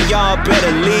some of y'all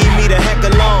better leave me the heck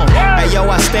alone. Hey yo,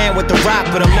 I stand with the rock,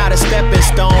 but I'm not a stepping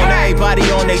stone. Everybody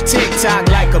on they TikTok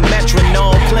like a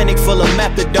metronome. Clinic full of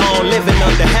methadone, living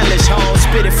under hellish home.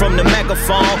 Spit it from the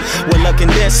megaphone with a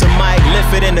condenser mic.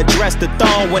 Lift it and address the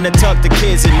throne when I tuck the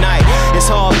kids at night. It's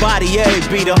hard body,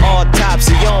 be the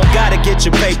autopsy. You don't gotta get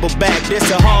your paper back. This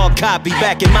a hard copy.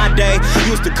 Back in my day,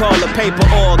 used to call a paper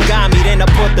origami. Then I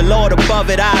put the Lord above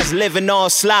it. I was living all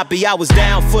sloppy. I was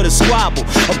down for the squabble.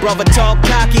 A brother talk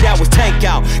cocky, that was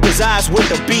takeout. Cause I was with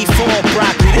the B4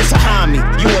 broccoli. This a homie.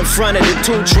 You in front of the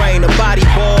 2 train, a body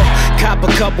ball. Cop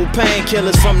a couple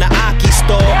painkillers from the Aki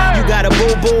store. You got a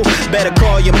boo-boo, better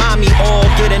call your mommy or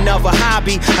get another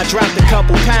hobby. I dropped a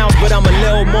couple pounds, but I'm a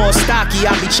little more stocky.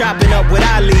 I be chopping up with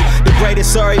Ali, the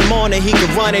greatest early morning. He could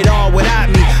run it all without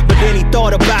me, but then he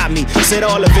thought about me, said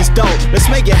all of his dope. Let's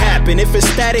make it happen. If it's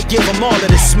static, give him all of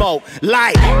the smoke.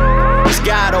 Light, it's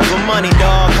God over money,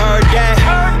 dog. Heard that?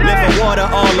 Living water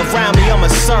all around me. I'ma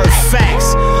serve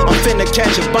facts. I'm finna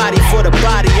catch a body for the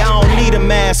body. I don't need a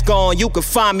mask on. You can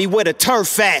find me with a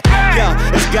turf at. Yeah,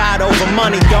 it's God over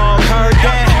money, dog. Heard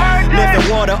that? Living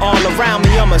water all around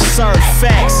me. I'ma serve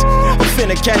facts. I'm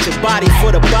finna catch a body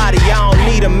for the body. I don't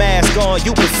need a mask on.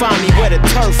 You can find me with a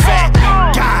turf at.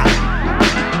 God,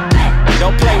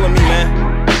 don't play with me, man.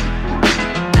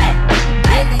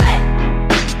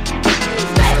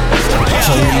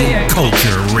 Holy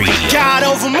Culture Radio. God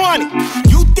over money.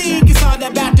 You think it's all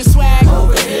about the swag?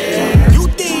 Over here. You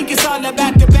think it's all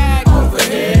about the bag? Over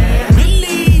here.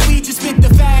 Really, we just spit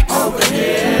the facts? Over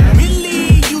here.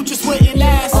 Really, you just wouldn't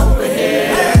last? Over here.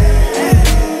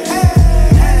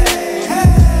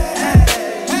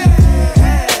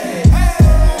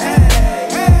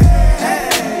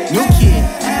 New kid.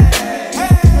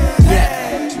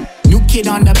 Yeah. New kid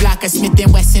on the block, a Smith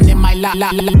 & Wesson in my lot.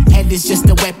 Head head is just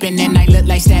a weapon and I look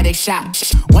like Static Shock.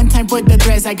 One time for the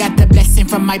threads, I got the blessing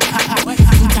from my pop. 2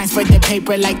 times for the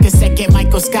paper, like the second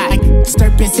Michael Scott.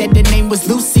 Sturpin said the name was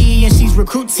Lucy and she's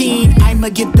recruiting. I'ma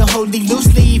get the holy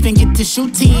loose leaf and get to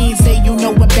shooting. Say you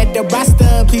know a better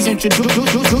roster, please introduce.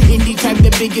 Indie Tribe,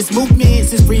 the biggest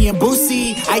movements is Free and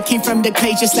Boosie. I came from the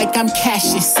clay just like I'm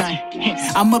Cassius, son.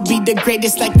 I'ma be the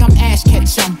greatest like I'm Ash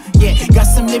Ketchum. Yeah, got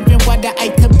some living water, I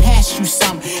could pass you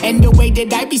some. And the way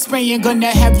that I be spraying, gonna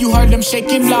have you Harlem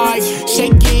shaking live.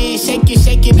 Shake it, shake it,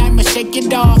 shake it, I'ma shake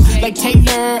it off. Like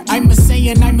Taylor, I'm a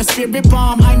saying, I'm a spirit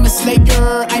bomb. I'm a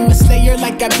slayer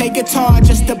like I play guitar.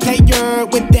 Just a player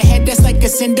with the head that's like a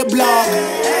cinder block.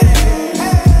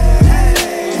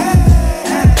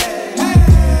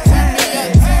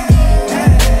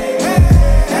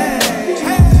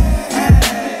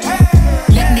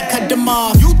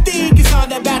 Off. You think it's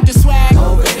all about the swag?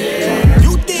 Over here.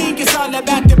 You think it's all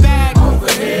about the bag?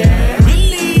 Over here.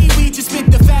 Really, we just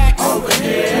spit the facts? Over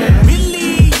here.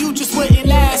 Really, you just wouldn't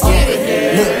last? Over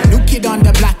here. Look, new kid on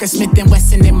the block, a Smith &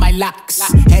 Wesson in my locks.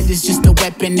 Head is just a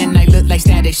weapon and I look like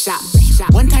Static Shock.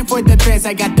 1 time for the threads,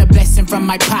 I got the blessing from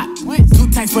my pop.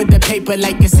 2 times for the paper,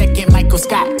 like a second Michael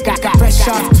Scott. Fresh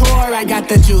off tour, I got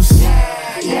the juice.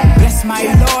 Bless my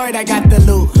Lord, I got the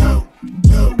loot.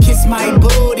 Kiss my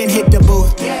boot and hit the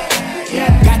booth.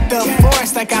 Got the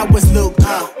force like I was Luke.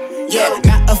 Yeah,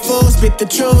 not a fool, spit the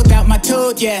truth out my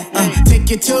tooth. Yeah, take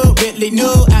you to really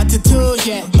new altitude.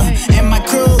 Yeah, and my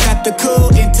crew got the cool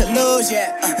interludes.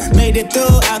 Yeah, made it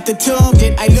through out the tomb.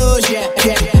 Did I lose? Yeah.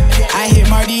 I hit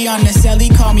Marty on the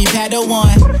celly, call me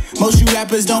Padawan. Most you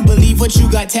rappers don't believe what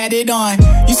you got tatted on.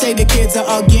 You say the kids are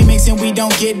all gimmicks and we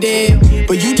don't get it,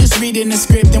 but you just reading the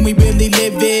script and we really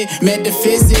live it.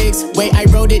 Metaphysics, way I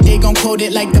wrote it, they gon' quote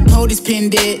it like the POTUS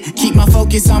pinned it. Keep my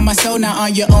focus on my soul, not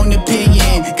on your own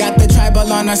opinion. Got the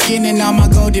tribal on our skin and on my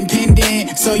golden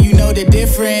pendant, so you know the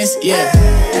difference, yeah.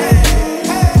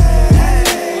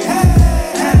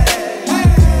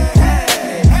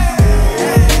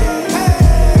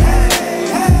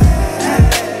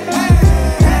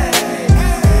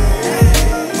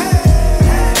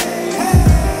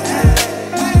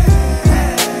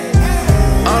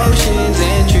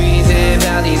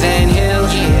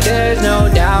 There's no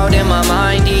doubt in my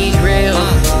mind he's real.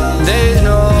 There's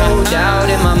no doubt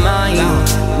in my mind,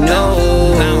 no.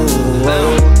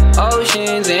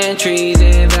 Oceans and trees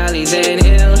and valleys and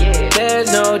hills.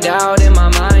 There's no doubt in my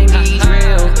mind he's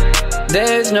real.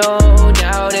 There's no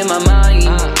doubt in my mind,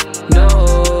 no.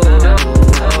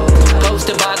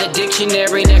 Posted by the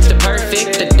dictionary next to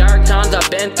perfect. The dark times I've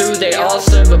been through, they all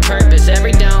serve a purpose.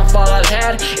 Every downfall I've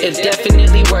had, it's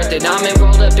definitely worth it. I'm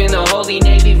enrolled up in the Holy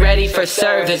Navy, ready for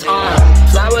service.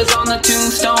 Flowers on the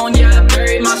tombstone, yeah, I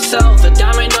buried myself. A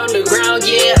diamond underground,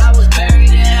 yeah, I was buried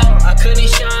in hell. I couldn't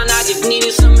shine, I just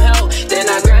needed some help. Then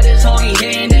I grabbed his holy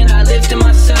hand and I lifted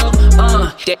myself.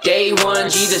 Day one,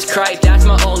 Jesus Christ, that's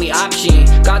my only option.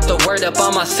 Got the word up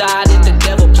on my side and the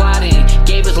devil plotting.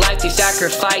 Gave his life to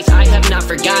sacrifice, I have not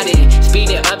forgotten.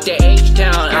 Speeding up to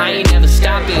H-Town, I ain't never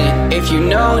stopping. If you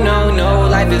know,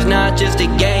 life is not just a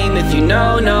game. If you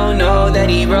know, that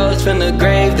he rose from the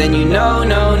grave, then you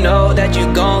know, that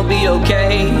you gon' be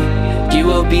okay. You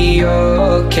will be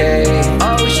okay.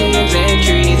 Oceans and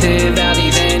trees and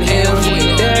valleys and hills.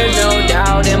 There's no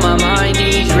doubt in my mind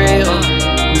he's real.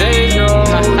 There's no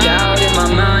doubt in my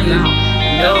mind,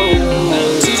 no.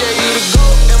 TJ be the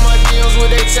GOAT, and my deals what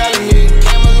they telling me.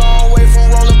 Came a long way from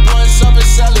rolling blunts up and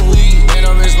selling weed. And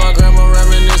I miss my grandma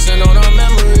reminiscing on our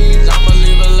memories. I'ma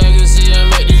leave a legacy and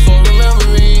make these folks remember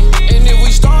me. And if we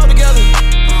start together,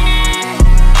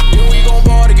 then we gon'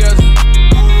 ball together.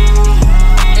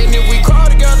 And if we crawl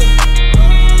together,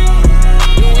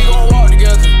 then we gon' walk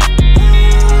together.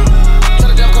 Tell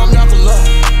the devil come knock a love.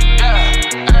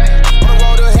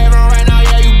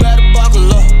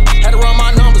 Had to run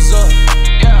my numbers up.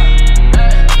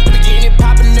 The beginning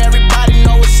poppin', everybody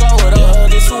know what's up with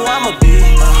us. This who I'ma be.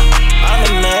 I'm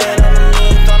the man, I'm the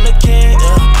myth, I'm the king.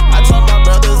 I told my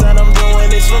brothers that I'm doing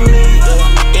this for me.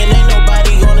 And ain't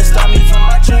nobody gonna stop me from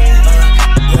my dream.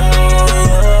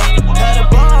 Had a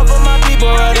bar for my people,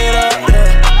 run it up.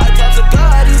 I talked to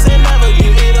God, he said never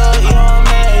give it up. Young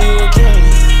man, you a king.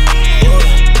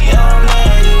 Young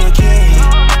man, you a king.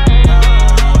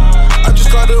 I just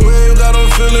caught the wave, got them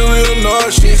feeling real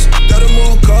nauseous. Gotta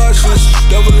move cautious.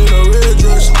 Devil in a red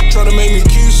dress, tryna make me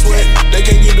keep sweat. They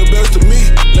can't get the best of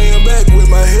me. Laying back with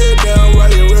my head down,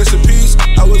 writing recipes.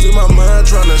 I was in my mind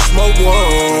tryna smoke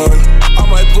one. I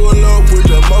might pull up with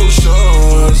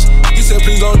emotions. He said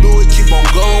please don't do it, keep on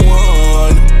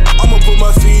going. I'ma put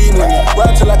my feet in it,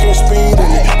 ride till I can't speed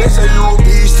in it. They say you a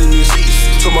beast in this.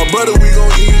 So my brother we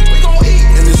gon' eat,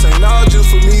 and this ain't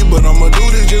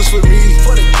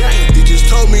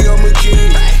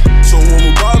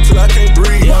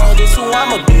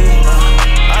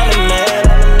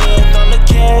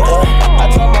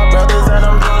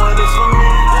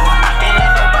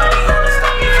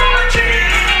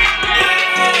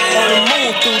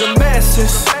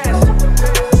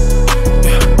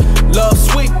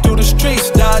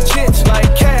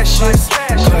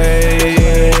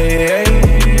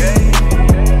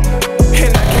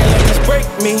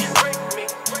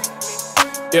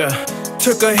Yeah,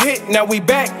 took a hit, now we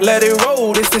back, let it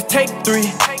roll, this is take 3.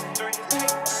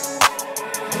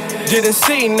 Didn't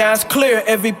see, now it's clear,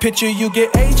 every picture you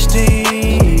get HD.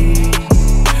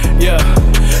 Yeah,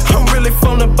 I'm really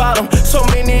from the bottom, so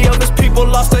many of us people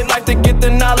lost their life to get the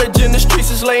knowledge. In the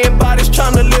streets is laying bodies,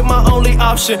 trying to live my only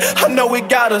option. I know it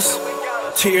got us.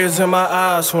 Tears in my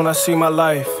eyes when I see my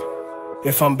life.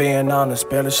 If I'm being honest,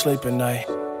 barely sleep at night.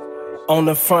 On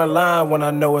the front line when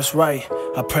I know it's right,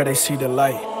 I pray they see the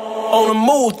light. On the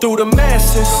move through the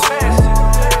masses.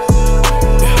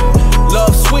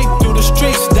 Love sweep through the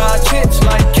streets, dodge hits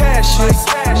like cashes.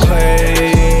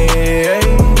 Play,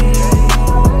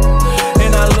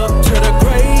 and I look to the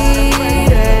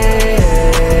greatest.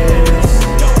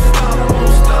 Don't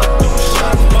stop, don't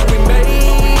stop, but we made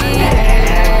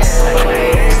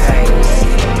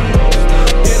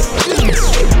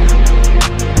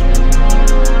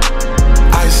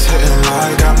Ice hitting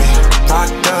like got me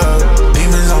locked up.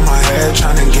 Demons on my head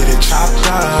trying to get it chopped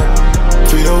up.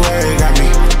 Feet away got me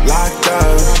locked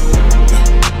up.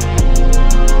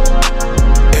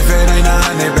 If it ain't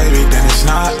 100, baby, then it's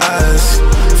not us.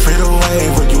 Free the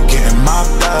wave when you getting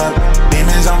mopped up.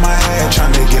 Demons on my head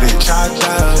trying to get it chopped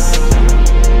up.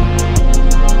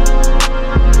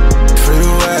 Free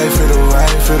the wave, free the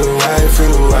wave, free the wave, free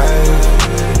the wave.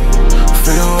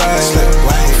 Free the wave, slip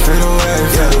away, free the wave,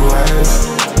 free the wave.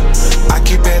 I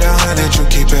keep it 100, you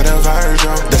keep it a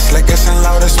Virgil. The slickest and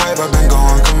loudest wave, I've been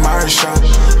going commercial.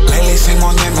 Lately seen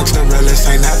more gimmicks, the realest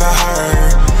ain't never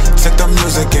heard. Took the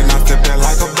music and I flipped it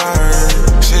like a bird.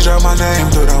 She drew my name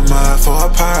through the mud for a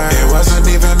purse. It wasn't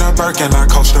even a Birkin, I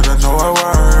coached her to know a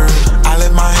word. I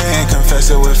lift my hand,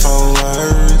 confess it with 4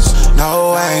 words.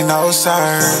 No way, no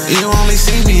sir. You only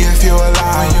see me if you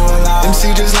alive.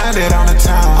 MC just landed on the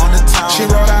town. She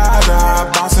wrote a Hydra,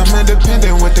 bounce, I'm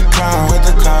independent with the cloud.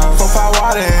 4-5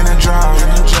 water in a drought.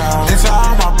 Into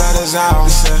all my brothers out.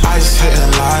 Ice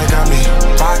hitting like got me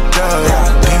locked up.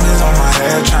 Demons on my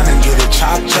head trying to get it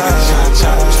chopped up.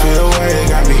 Feel away,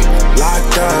 got me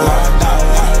locked up.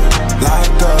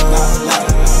 Locked up.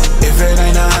 If it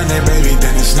ain't 100, baby,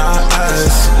 then it's not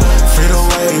us. Free the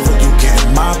wave when you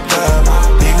getting mopped up.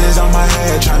 Demons on my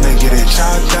head trying to get it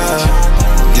chopped up.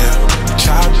 Yeah,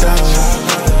 chopped up.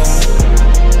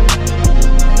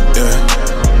 Yeah.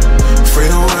 Free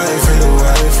the wave, free the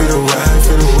wave, free the wave,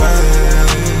 free the wave.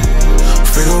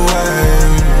 Free the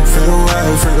wave, free the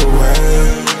wave, free the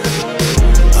wave.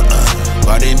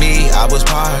 Pardon me, I was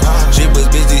part. She was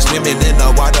busy swimming in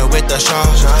the water with the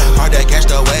sharks. Hard to catch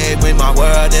the wave with my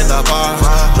world in the bar.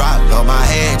 Dropped on my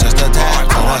head just a tap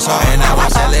on my saw. And now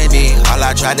it's telling me all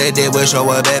I tried to do was show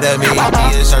a better me. Me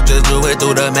and searchers do it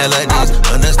through the melodies.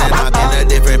 Understand I've been a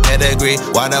different pedigree.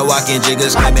 Why the walking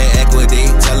jiggers claiming equity?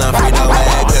 Tell them free the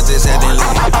way, cause it's heavenly.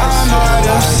 I might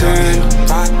have sinned,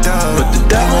 but the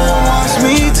devil wants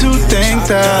me to think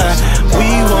that we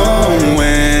won't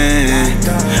win.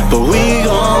 But we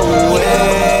gon' win.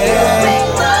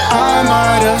 I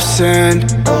might have sinned,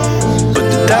 but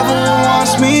the devil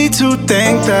wants me to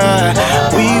think that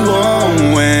we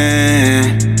won't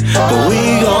win. But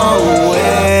we gon'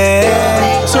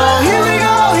 win. So here we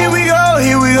go, here we go,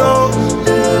 here we go.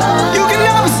 You can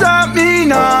never stop me,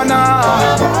 nah,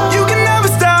 nah. You can never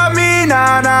stop me,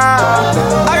 nah, nah.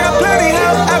 I got plenty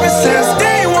help ever since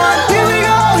day one. Here we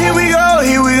go, here we go,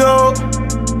 here we go.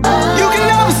 You can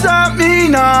never stop me,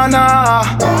 nah, nah.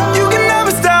 You can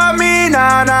never stop me,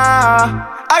 nah, nah.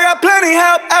 I got plenty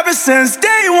help ever since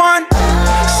day one.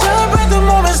 Celebrate the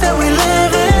moments that we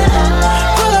live in.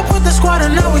 Pull up with the squad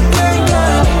and now we gang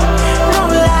gang.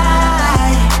 No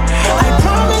lie, I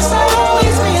promise I'll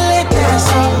always be lit,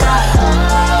 that's alright.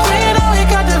 We know we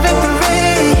got the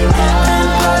victory, and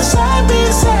plus I've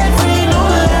been set free. No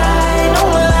lie, no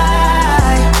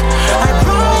lie, I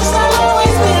promise I'll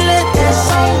always be lit, that's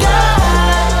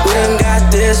alright. We done got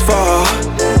this far,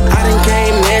 I done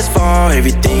came this far.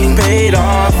 Everything paid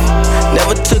off,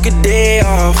 never took a day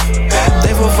off.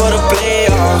 Thankful for the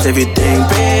playoffs, everything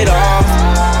paid off.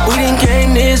 We done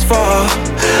came this far,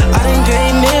 I done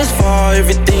came this far.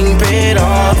 Everything paid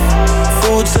off,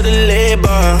 food to the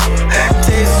labor,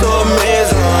 taste so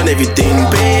amazing. Everything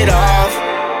paid off.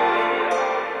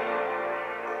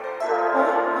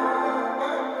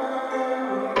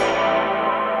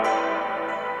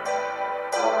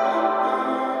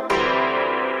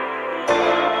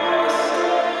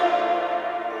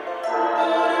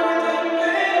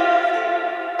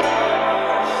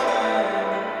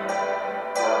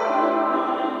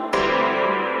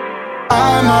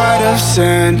 I might have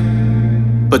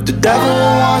sinned, but the devil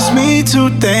wants me to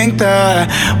think that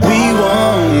we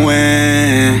won't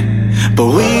win. But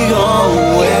we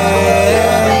gon'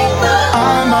 win.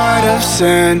 I might have have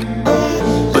sinned,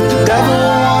 but the devil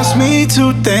wants me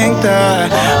to think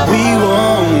that we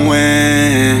won't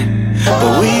win,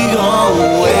 but we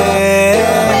gon'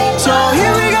 win. So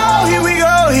here we go, here we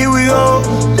go, here we go.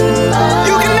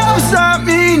 You can never stop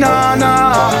me, nah,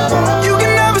 nah. You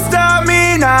can never stop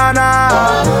me, nah,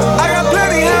 nah. I got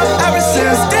plenty help ever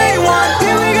since day one.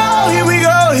 Here we go, here we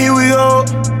go, here we go.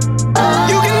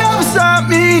 You can never stop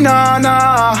me, nah,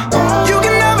 nah. You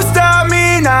can never stop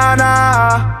me, nah,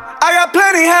 nah. I got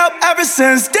plenty help ever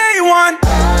since day one.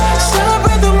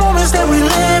 Celebrate the moments that we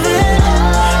live in.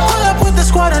 Pull up with the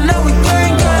squad and now we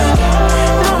gang gang.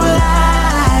 No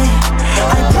lie,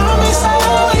 I promise I'll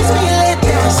always be lit,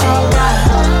 that's alright.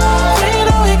 We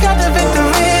know we got the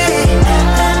victory,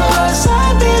 and plus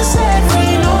I've been set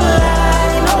free. No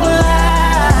lie, no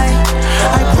lie,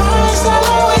 I promise I'll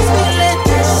always be lit,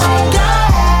 that's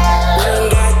alright. We done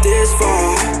got this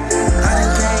far, I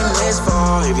done came this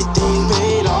far. Everything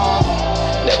paid off,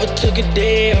 never took a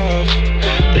day off.